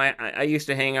 So, I used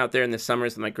to hang out there in the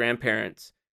summers with my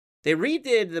grandparents. They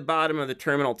redid the bottom of the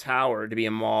Terminal Tower to be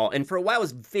a mall, and for a while it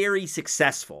was very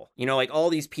successful. Like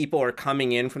all these people are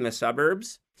coming in from the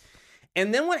suburbs.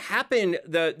 And then what happened,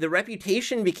 the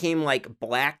reputation became like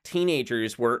black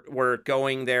teenagers were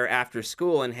going there after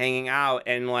school and hanging out,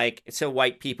 and like, so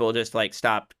white people just like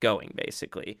stopped going,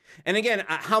 basically. And again,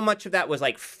 how much of that was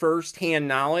like firsthand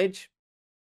knowledge?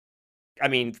 I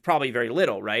mean, probably very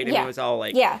little, right? Yeah. It was all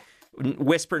like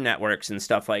whisper networks and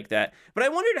stuff like that. But I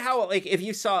wondered how, like, if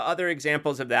you saw other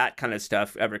examples of that kind of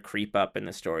stuff ever creep up in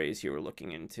the stories you were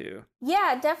looking into.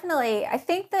 Yeah, definitely. I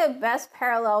think the best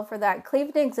parallel for that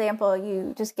Cleveland example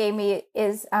you just gave me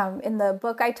is in the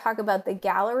book I talk about the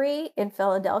Gallery in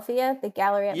Philadelphia, the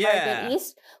Gallery at Market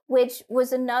East, which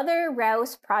was another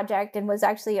Rouse project and was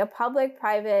actually a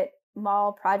public-private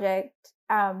mall project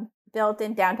built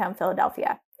in downtown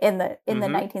Philadelphia in the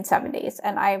 1970s.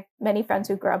 And I have many friends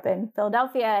who grew up in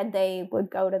Philadelphia, and they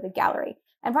would go to the Gallery.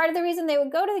 And part of the reason they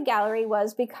would go to the Gallery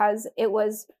was because it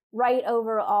was right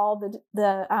over all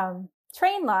the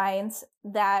train lines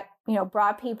that,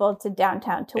 brought people to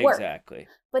downtown to work. Exactly.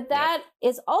 But that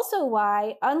is also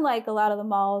why, unlike a lot of the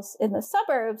malls in the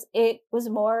suburbs, it was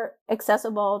more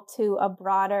accessible to a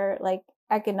broader, like,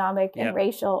 economic and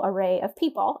racial array of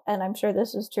people. And I'm sure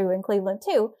this was true in Cleveland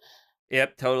too.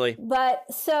 Yep, totally. But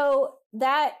so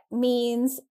that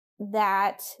means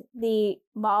that the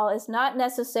mall is not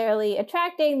necessarily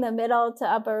attracting the middle to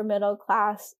upper middle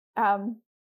class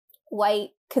white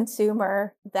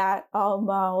consumer that all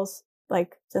malls,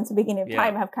 like since the beginning of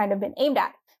time, have kind of been aimed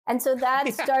at. And so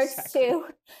that starts to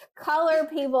color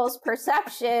people's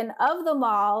perception of the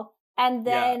mall, and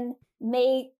then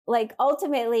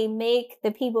ultimately make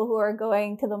the people who are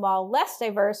going to the mall less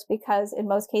diverse, because in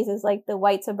most cases, like the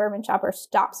white suburban shopper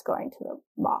stops going to the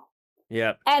mall.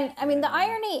 Yeah. And I mean, the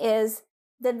irony is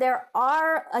that there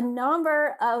are a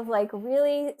number of like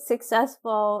really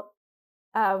successful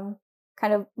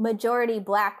kind of majority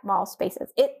Black mall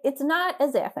spaces. It's not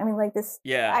as if, I mean, like this,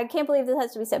 I can't believe this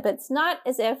has to be said, but it's not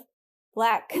as if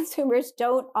Black consumers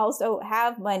don't also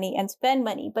have money and spend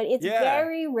money, but it's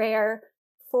very rare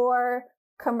for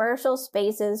commercial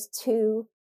spaces to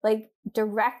like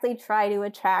directly try to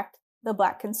attract the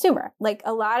Black consumer. Like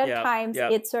a lot of times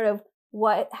it's sort of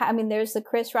there's the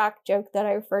Chris Rock joke that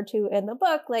I refer to in the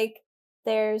book. Like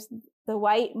there's the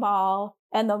white mall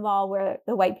and the mall where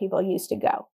the white people used to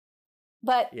go.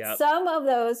 But some of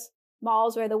those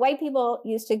malls where the white people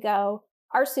used to go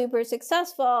are super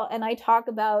successful. And I talk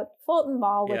about Fulton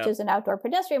Mall, which is an outdoor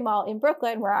pedestrian mall in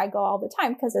Brooklyn, where I go all the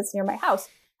time because it's near my house,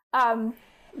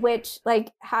 which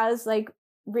like has like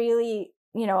really,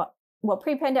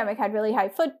 pre-pandemic had really high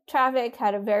foot traffic,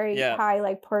 had a very high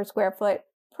like per square foot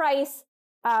price.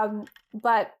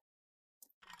 But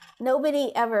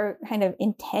nobody ever kind of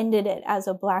intended it as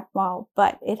a Black mall,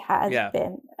 but it has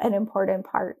been an important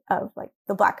part of like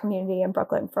the Black community in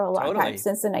Brooklyn for a long time,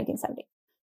 since the 1970s.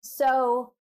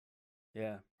 So,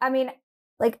 I mean,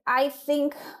 like, I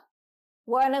think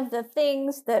one of the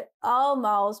things that all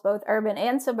malls, both urban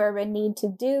and suburban, need to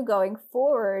do going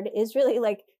forward is really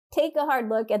like take a hard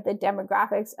look at the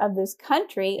demographics of this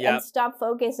country and stop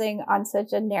focusing on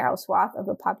such a narrow swath of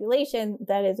the population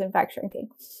that is in fact shrinking.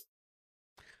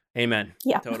 Amen.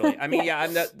 Yeah, totally. I mean,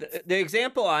 the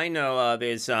example I know of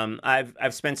is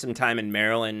I've spent some time in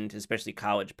Maryland, especially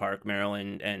College Park,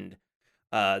 Maryland, and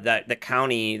that the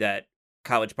county that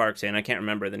College Park's in, I can't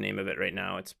remember the name of it right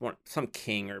now. It's some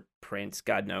king or prince,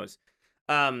 God knows.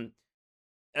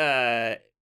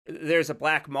 There's a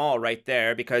Black mall right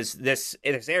there because this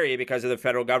area, because of the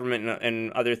federal government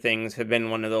and other things, have been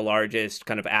one of the largest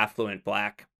kind of affluent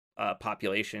Black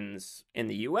populations in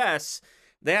the U.S.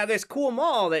 They have this cool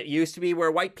mall that used to be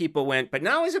where white people went, but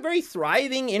now is a very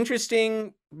thriving,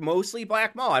 interesting, mostly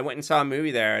Black mall. I went and saw a movie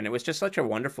there, and it was just such a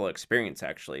wonderful experience,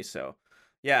 actually. So,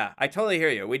 yeah, I totally hear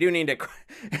you. We do need to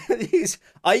these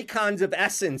icons of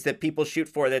essence that people shoot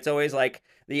for. That's always like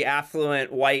the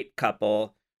affluent white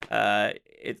couple.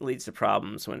 It leads to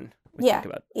problems when we think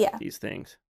about these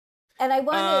things. And I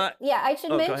wanted, I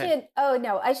should mention.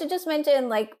 I should just mention,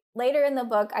 like, later in the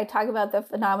book, I talk about the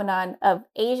phenomenon of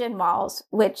Asian malls,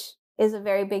 which is a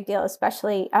very big deal,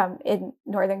 especially in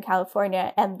Northern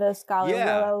California. And the scholar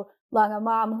Willow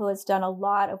Langamam, who has done a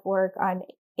lot of work on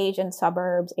Asian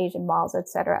suburbs, Asian malls,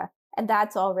 etc. And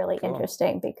that's all really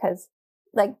interesting because,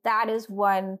 like, that is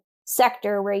one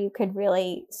sector where you could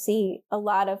really see a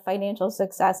lot of financial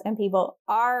success, and people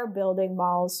are building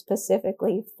malls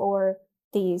specifically for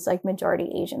these like majority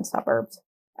Asian suburbs.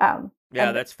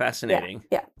 That's fascinating.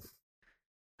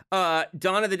 Dawn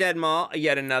of the Dead Mall,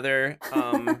 yet another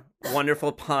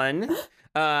wonderful pun.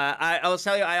 I'll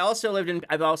tell you, I've also lived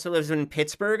in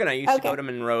Pittsburgh, and I used to go to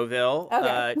Monroeville.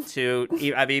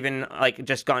 I've even like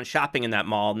just gone shopping in that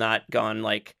mall, not gone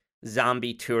like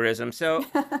zombie tourism. So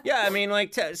I mean,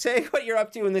 like, say what you're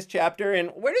up to in this chapter, and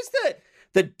where does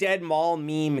the dead mall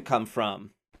meme come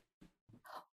from?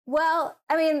 Well,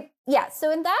 I mean,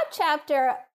 so in that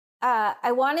chapter,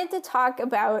 I wanted to talk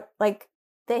about like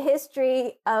the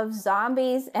history of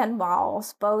zombies and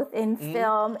malls, both in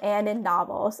film and in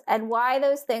novels, and why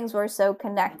those things were so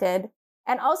connected.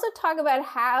 And also talk about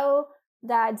how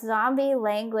that zombie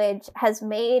language has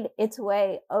made its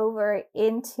way over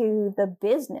into the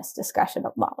business discussion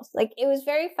of malls. Like, it was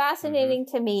very fascinating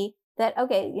to me that,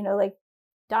 like,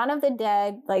 Dawn of the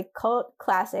Dead, like cult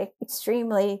classic,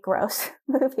 extremely gross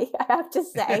movie, I have to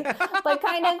say,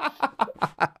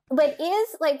 but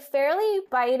is like fairly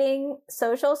biting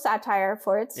social satire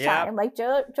for its time. Like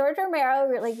George Romero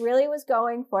really was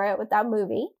going for it with that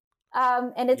movie.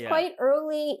 And it's quite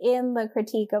early in the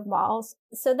critique of malls.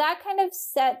 So that kind of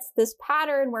sets this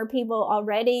pattern where people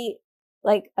already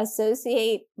like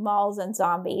associate malls and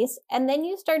zombies. And then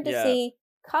you start to see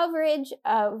coverage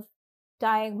of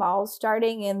dying malls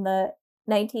starting in the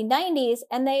 1990s.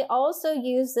 And they also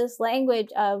use this language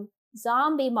of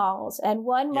zombie malls and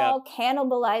one mall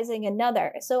cannibalizing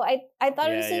another. So I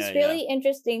thought it was this really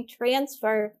interesting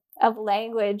transfer of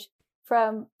language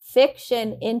from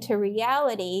fiction into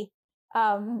reality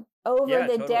over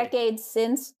the decades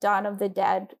since Dawn of the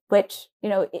Dead, which, you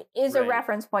know, is a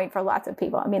reference point for lots of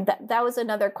people. I mean, that was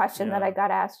another question that I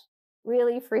got asked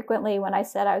really frequently when I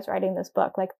said I was writing this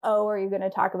book, like, oh, are you going to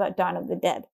talk about Dawn of the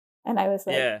Dead? And I was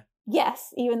like,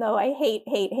 yes, even though I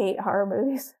hate horror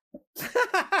movies.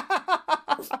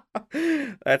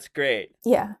 That's great.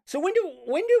 Yeah. So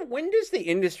when does the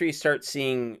industry start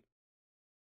seeing,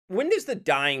 when does the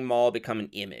dying mall become an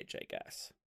image, I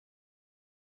guess?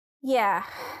 Yeah.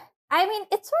 I mean,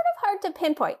 it's sort of hard to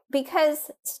pinpoint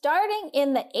because starting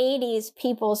in the 80s,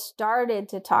 people started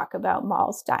to talk about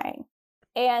malls dying.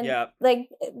 And like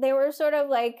there were sort of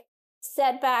like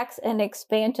setbacks and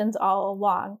expansions all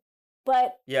along.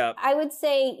 But I would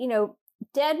say, you know,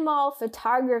 dead mall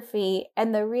photography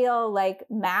and the real like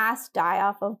mass die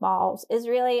off of malls is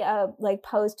really a like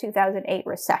post 2008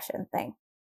 recession thing.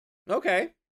 Okay.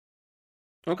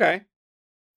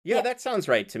 Yeah, that sounds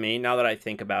right to me now that I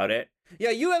think about it.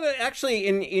 Yeah, you have actually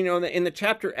in the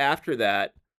chapter after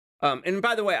that. And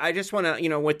by the way, I just want to, you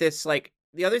know, with this, like,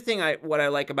 the other thing what I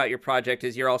like about your project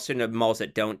is you're also into malls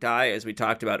that don't die, as we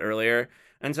talked about earlier.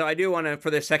 And so I do want to, for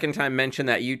the second time, mention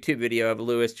that YouTube video of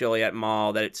Louis Joliet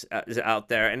Mall that is out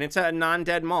there, and it's a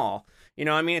non-dead mall. You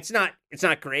know, I mean, it's not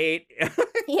great.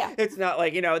 Yeah, it's not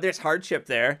like, you know, there's hardship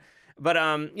there, but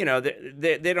you know,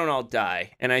 they don't all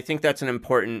die, and I think that's an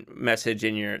important message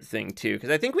in your thing too, because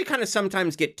I think we kind of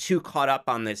sometimes get too caught up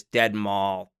on this dead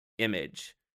mall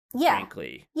image. Yeah,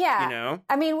 frankly. Yeah, you know,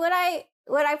 I mean, what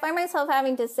I find myself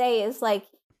having to say is like,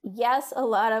 yes, a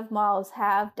lot of malls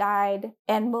have died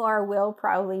and more will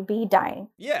probably be dying.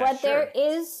 Yeah, but there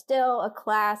is still a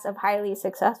class of highly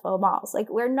successful malls. Like,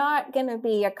 we're not going to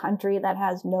be a country that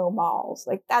has no malls.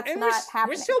 Like, that's not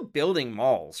happening. We're still building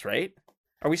malls, right?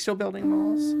 Are we still building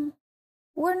malls?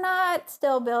 We're not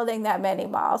still building that many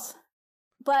malls.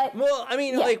 But well, I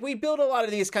mean, like, we build a lot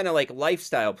of these kind of like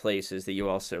lifestyle places that you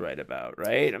also write about,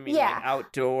 right? I mean, like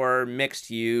outdoor,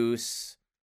 mixed use.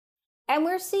 And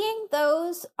we're seeing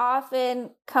those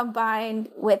often combined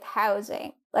with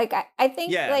housing. Like, I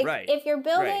think, if you're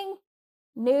building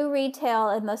new retail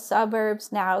in the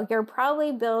suburbs now, you're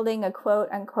probably building a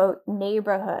quote-unquote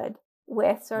neighborhood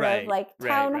with sort of like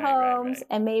townhomes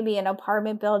and maybe an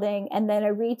apartment building and then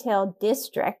a retail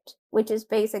district, which is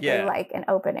basically like an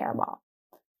open-air mall.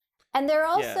 And they're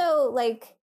also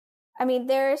like, I mean,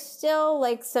 there are still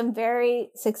like some very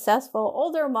successful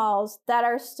older malls that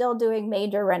are still doing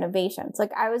major renovations.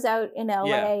 Like, I was out in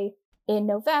LA in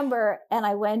November and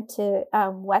I went to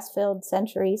Westfield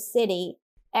Century City,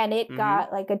 and it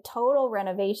got like a total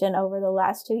renovation over the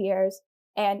last 2 years.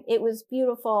 And it was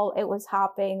beautiful. It was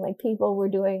hopping. Like, people were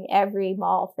doing every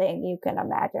mall thing you can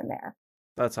imagine there.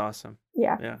 That's awesome.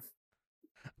 Yeah.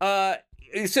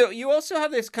 So you also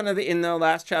have this kind of in the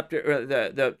last chapter, or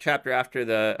the chapter after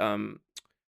the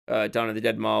Dawn of the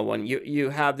Dead Mall one. You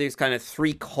have these kind of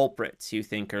three culprits you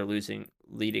think are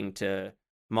leading to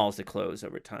malls to close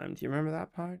over time. Do you remember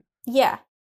that part? Yeah.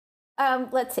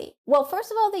 Let's see. Well, first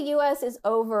of all, the U.S. is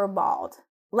over-malled.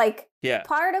 Like,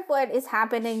 part of what is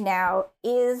happening now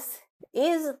is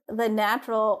the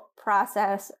natural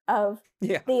process of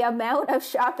the amount of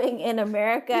shopping in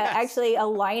America actually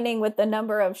aligning with the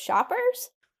number of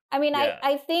shoppers. I mean,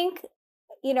 I think,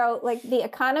 you know, like, the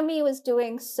economy was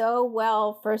doing so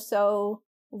well for so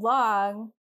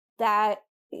long that,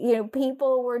 you know,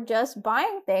 people were just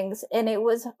buying things, and it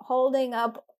was holding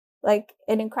up like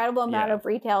an incredible amount of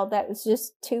retail that was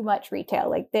just too much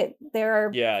retail. Like, there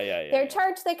are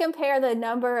charts that compare the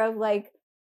number of like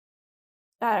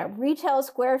retail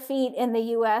square feet in the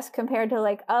US compared to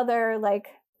like other like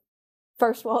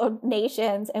first world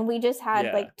nations, and we just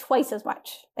had like twice as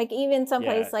much. Like, even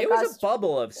someplace like it was a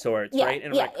bubble of sorts, right?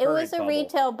 And it was a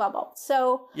retail bubble.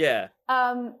 So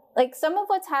like, some of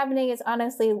what's happening is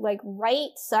honestly like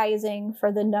right sizing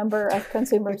for the number of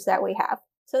consumers that we have.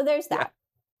 So there's that.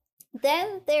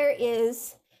 Then there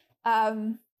is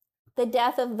the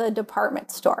death of the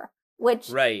department store, which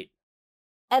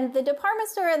and the department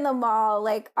store and the mall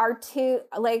like are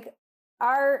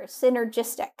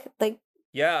synergistic. Like,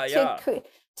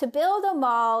 to build a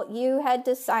mall, you had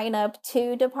to sign up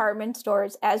 2 department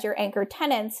stores as your anchor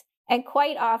tenants, and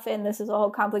quite often, this is a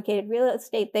whole complicated real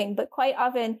estate thing, but quite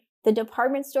often the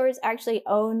department stores actually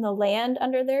own the land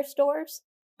under their stores.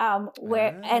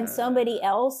 And somebody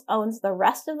else owns the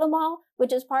rest of the mall,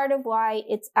 which is part of why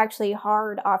it's actually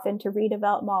hard often to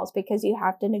redevelop malls, because you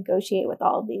have to negotiate with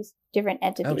all of these different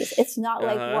entities. It's not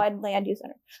like one land use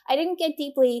owner. I didn't get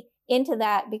deeply into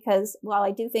that because while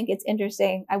I do think it's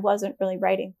interesting, I wasn't really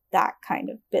writing that kind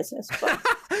of business book.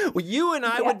 Well, you and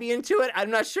I would be into it. I'm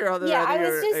not sure how the I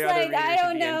was just like, I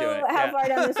don't know how far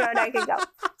down this road I could go.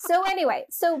 So anyway,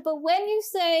 but when you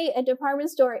say a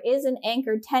department store is an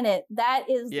anchor tenant, that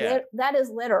is that is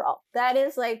literal. That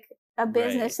is like a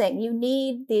business thing. You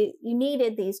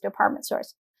needed these department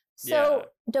stores. So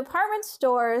department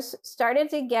stores started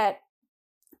to get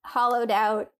hollowed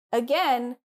out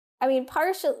again. I mean,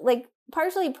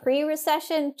 partially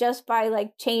pre-recession, just by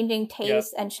like changing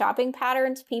tastes and shopping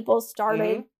patterns. People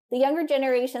started, the younger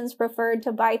generations preferred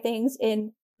to buy things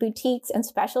in boutiques and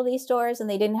specialty stores, and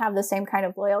they didn't have the same kind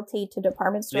of loyalty to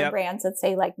department store brands that,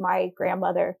 say, like my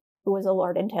grandmother, who was a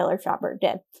Lord and Taylor shopper,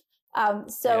 did.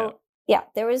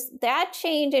 There was that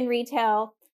change in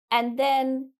retail. And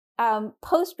then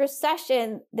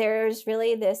post-recession, there's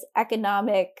really this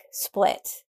economic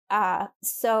split.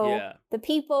 The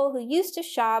people who used to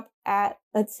shop at,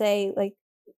 let's say, like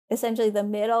essentially the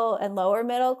middle and lower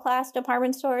middle class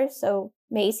department stores, so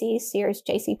Macy's, Sears,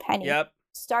 JCPenney,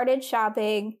 started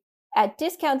shopping at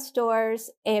discount stores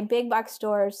and big box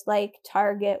stores like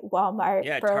Target,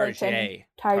 Walmart, Burlington,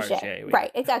 Target.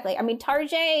 Right, exactly. I mean,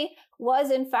 Target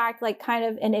was in fact like kind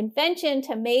of an invention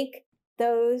to make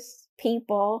those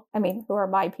people, I mean, who are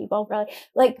my people, really,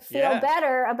 like feel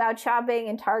better about shopping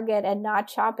in Target and not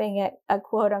shopping at a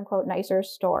quote unquote nicer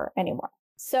store anymore.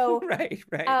 So right.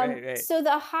 So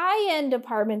the high end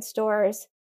department stores,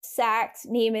 Saks,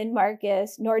 Neiman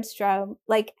Marcus, Nordstrom,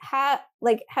 have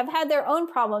had their own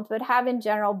problems, but have in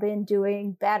general been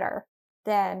doing better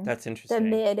than the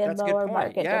mid and lower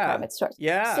market department stores.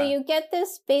 Yeah. So you get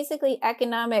this basically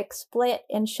economic split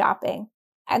in shopping,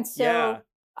 and so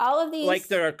all of these, like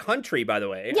they're a country, by the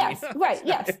way. Yes, right.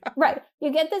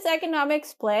 You get this economic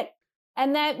split,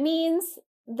 and that means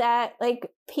that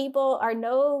like people are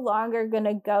no longer going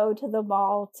to go to the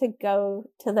mall to go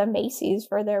to the Macy's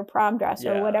for their prom dress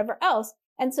or whatever else.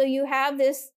 And so you have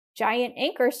this giant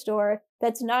anchor store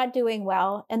that's not doing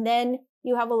well. And then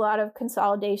you have a lot of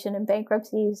consolidation and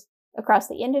bankruptcies across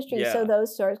the industry. So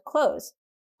those stores close.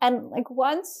 And like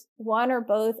once one or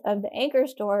both of the anchor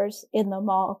stores in the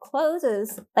mall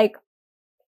closes, like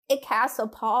it casts a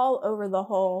pall over the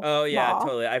whole mall.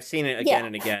 Totally. I've seen it again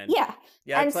and again.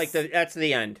 It's like that's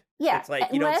the end. It's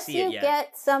like you don't see it yet. Unless you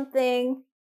get something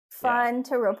fun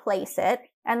to replace it.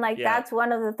 And like that's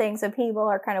one of the things that people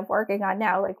are kind of working on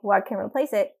now, like what can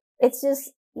replace it. It's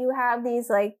just you have these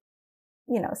like,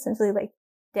 essentially like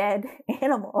dead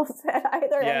animals at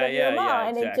either end of your mall.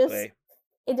 And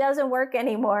it doesn't work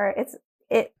anymore.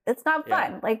 It's not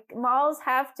fun. Like malls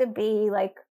have to be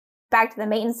like, back to the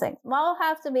maintenance thing. Malls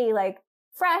have to be like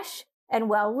fresh and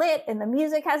well lit, and the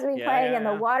music has to be playing, and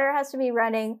the water has to be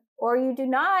running, or you do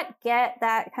not get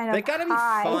that kind of. They gotta be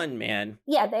fun, man.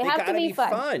 Yeah, they have to be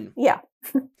fun. Yeah.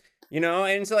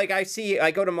 And so like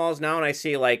I go to malls now and I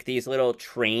see like these little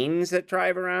trains that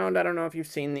drive around. I don't know if you've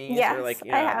seen these. Yes, or, like,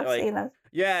 I have seen those.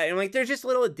 Yeah, and like they're just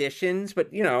little additions,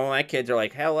 but my kids are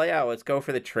like, hell yeah, let's go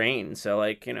for the train. So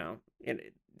like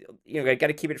I got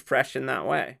to keep it fresh in that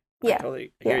way. I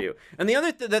totally hear you. And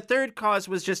the third cause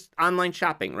was just online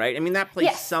shopping, right? I mean, that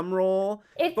plays some role,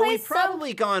 but we've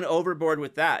probably gone overboard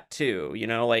with that too.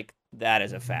 Like that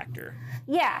is a factor.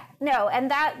 Yeah, no,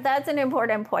 and that's an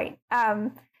important point.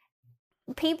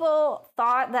 People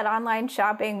thought that online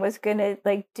shopping was going to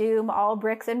like doom all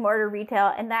bricks and mortar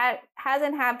retail, and that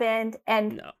hasn't happened.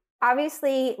 And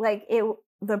obviously, like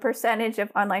the percentage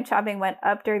of online shopping went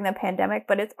up during the pandemic,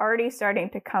 but it's already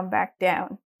starting to come back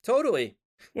down. Totally.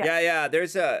 Yeah.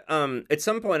 There's at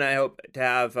some point I hope to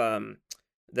have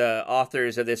the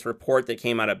authors of this report that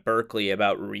came out of Berkeley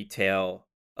about retail.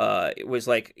 It was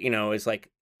like,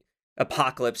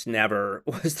 Apocalypse Never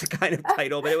was the kind of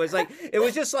title, but it was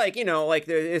just like, like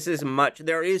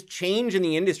there is change in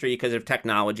the industry because of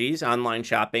technologies, online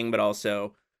shopping, but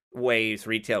also ways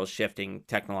retail is shifting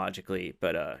technologically,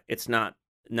 but it's not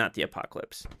the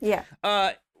apocalypse. Yeah.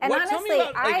 And honestly,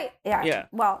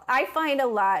 I find a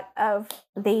lot of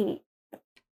the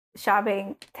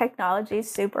shopping technology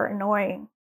super annoying.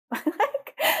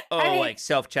 Like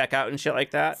self-checkout and shit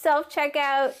like that?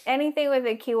 Self-checkout, anything with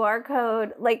a QR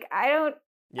code. Like, I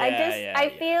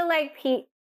feel like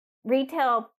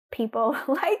retail people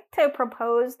like to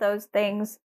propose those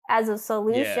things as a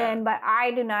solution, but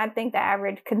I do not think the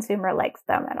average consumer likes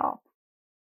them at all.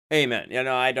 Amen.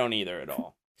 I don't either at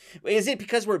all. Is it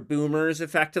because we're boomers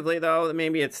effectively, though?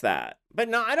 Maybe it's that. But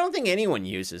no, I don't think anyone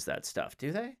uses that stuff,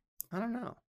 do they? I don't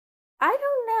know. I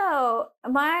don't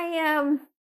know.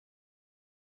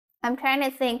 I'm trying to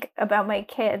think about my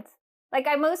kids. Like,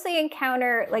 I mostly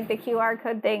encounter, like, the QR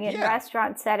code thing in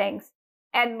restaurant settings.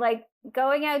 And like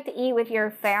going out to eat with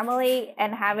your family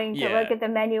and having to look at the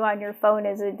menu on your phone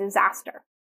is a disaster.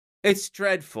 It's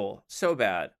dreadful. So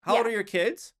bad. How old are your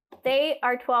kids? They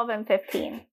are 12 and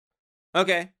 15.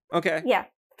 Okay. Yeah.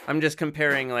 I'm just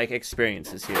comparing like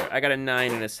experiences here. I got a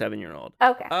 9 and a 7-year-old.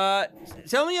 Okay.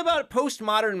 Tell me about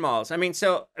postmodern malls.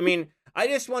 I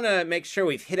just want to make sure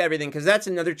we've hit everything, because that's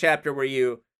another chapter where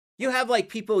you have like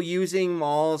people using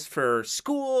malls for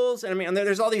schools, and I mean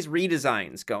there's all these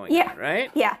redesigns going on,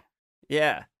 right? Yeah.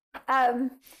 Yeah.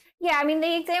 I mean,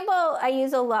 the example I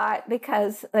use a lot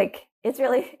because like it's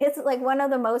like one of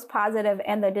the most positive,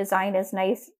 and the design is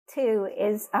nice too,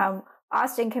 is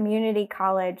Austin Community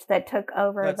College that took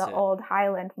over old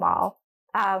Highland Mall,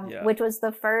 which was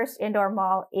the first indoor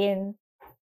mall in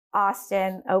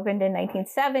Austin, opened in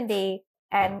 1970.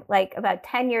 And like about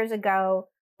 10 years ago,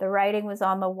 the writing was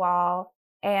on the wall,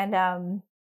 and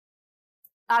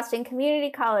Austin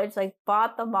Community College like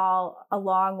bought the mall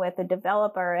along with a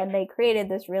developer, and they created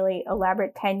this really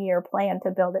elaborate 10-year plan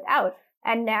to build it out.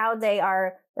 And now they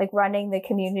are like running the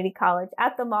community college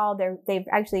at the mall. They've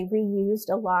actually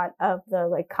reused a lot of the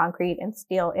like concrete and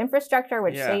steel infrastructure,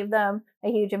 which saved them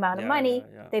a huge amount of money.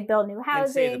 They built new housing.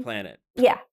 And save the planet.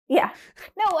 Yeah.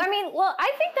 No, I mean, well,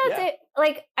 I think that's it.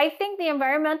 Like, I think the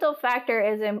environmental factor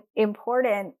is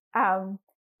important.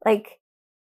 Like,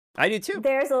 I do too.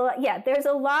 There's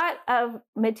a lot of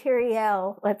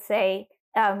material, let's say,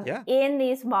 in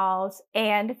these malls,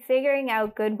 and figuring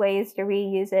out good ways to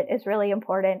reuse it is really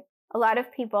important. A lot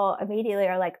of people immediately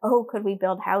are like, oh, could we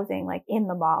build housing like in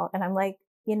the mall? And I'm like,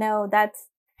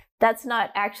 that's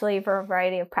not actually, for a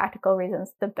variety of practical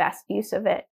reasons, the best use of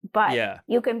it. But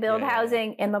you can build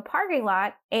housing in the parking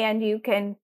lot, and you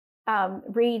can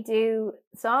redo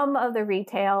some of the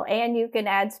retail, and you can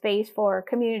add space for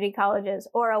community colleges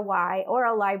or a Y or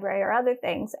a library or other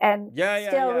things, and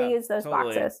still reuse those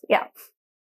boxes.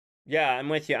 Yeah, I'm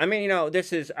with you. I mean,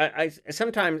 this is, I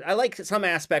sometimes, I like some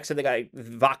aspects of the guy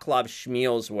Vaclav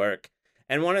Smil's work.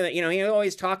 And one of the, he's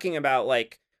always talking about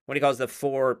like what he calls the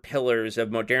 4 pillars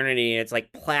of modernity. It's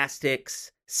like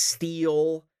plastics,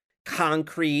 steel,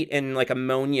 concrete, and like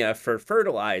ammonia for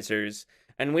fertilizers.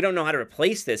 And we don't know how to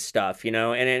replace this stuff, and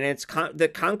it's the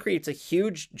concrete's a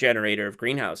huge generator of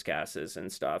greenhouse gases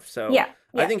and stuff. So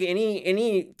I think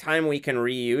any time we can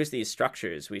reuse these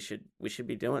structures, we should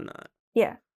be doing that.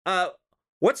 Yeah.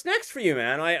 What's next for you,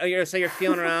 man? You're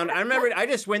feeling around. I remember I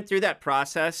just went through that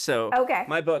process. So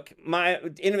my book, my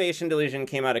Innovation Delusion,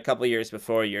 came out a couple years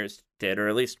before yours did, or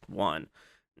at least one.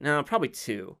 No, probably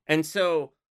 2. And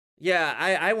so,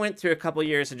 I went through a couple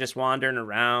years of just wandering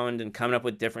around and coming up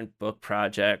with different book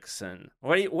projects. And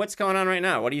what's going on right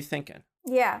now? What are you thinking?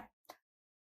 Yeah.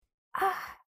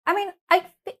 I mean, I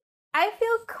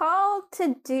feel called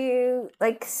to do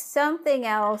like something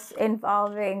else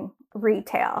involving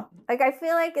retail. Like, I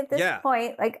feel like at this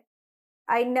point, like,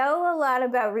 I know a lot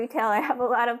about retail. I have a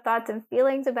lot of thoughts and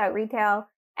feelings about retail.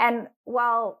 And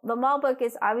while the mall book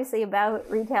is obviously about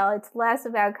retail, it's less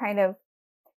about kind of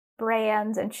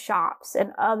brands and shops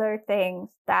and other things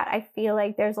that I feel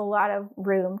like there's a lot of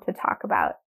room to talk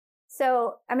about.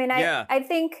 So, I mean, I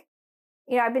think,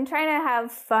 I've been trying to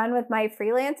have fun with my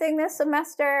freelancing this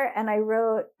semester, and I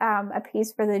wrote a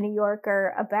piece for the New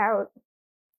Yorker about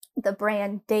the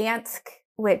brand Dansk,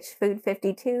 which Food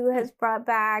 52 has brought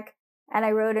back. And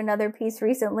I wrote another piece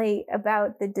recently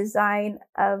about the design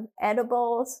of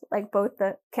edibles, like both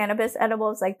the cannabis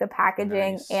edibles, like the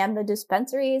packaging and the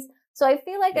dispensaries. So I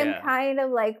feel like I'm kind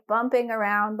of like bumping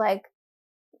around,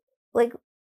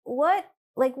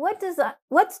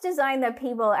 what's design that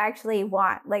people actually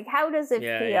want? Like, how does it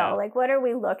feel? Yeah. Like, what are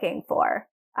we looking for?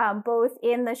 Both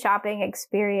in the shopping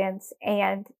experience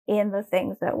and in the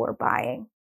things that we're buying.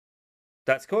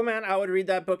 That's cool, man. I would read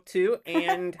that book too,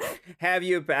 and have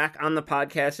you back on the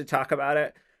podcast to talk about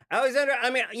it. Alexandra, I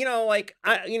mean,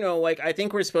 I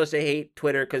think we're supposed to hate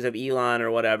Twitter because of Elon or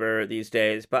whatever these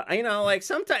days, but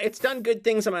sometimes it's done good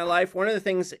things in my life. One of the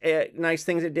things, nice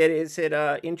things it did is it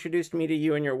introduced me to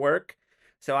you and your work.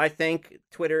 So I thank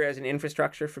Twitter as an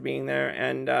infrastructure for being there,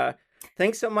 and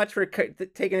thanks so much for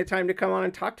taking the time to come on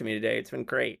and talk to me today. It's been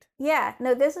great. Yeah,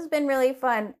 no, this has been really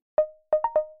fun.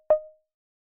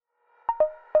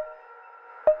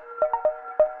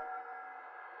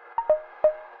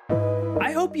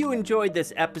 I hope you enjoyed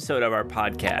this episode of our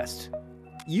podcast.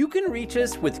 You can reach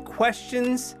us with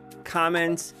questions,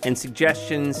 comments, and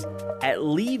suggestions at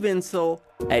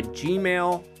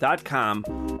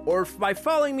leevinsel@gmail.com, or by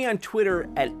following me on Twitter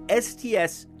at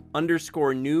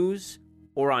STS_news,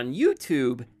 or on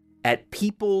YouTube at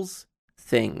People's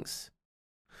Things.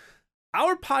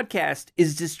 Our podcast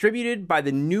is distributed by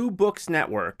the New Books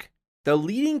Network the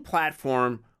leading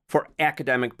platform for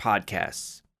academic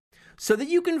podcasts, so that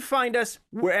you can find us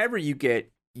wherever you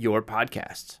get your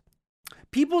podcasts.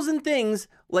 Peoples and Things,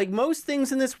 like most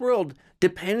things in this world,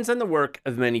 depends on the work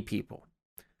of many people.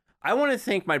 I want to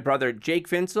thank my brother Jake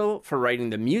Vinsel for writing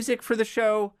the music for the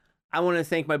show. I want to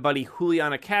thank my buddy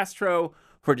Juliana Castro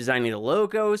for designing the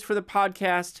logos for the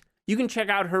podcast. You can check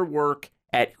out her work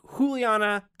at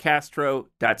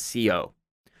julianacastro.co.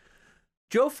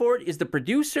 Joe Fort is the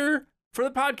producer for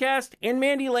the podcast, and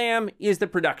Mandy Lamb is the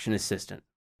production assistant.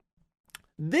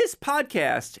 This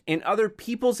podcast and other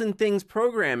Peoples and Things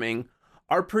programming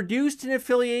are produced in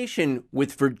affiliation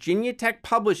with Virginia Tech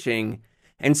Publishing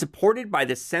and supported by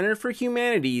the Center for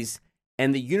Humanities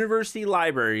and the University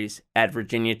Libraries at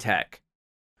Virginia Tech.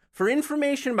 For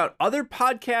information about other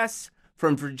podcasts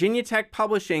from Virginia Tech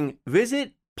Publishing,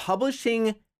 visit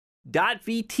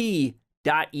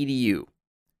publishing.vt.edu.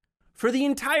 For the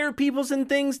entire Peoples and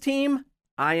Things team,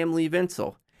 I am Lee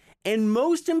Vinsel. And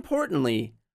most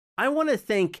importantly, I want to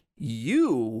thank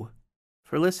you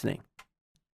for listening.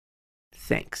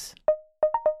 Thanks.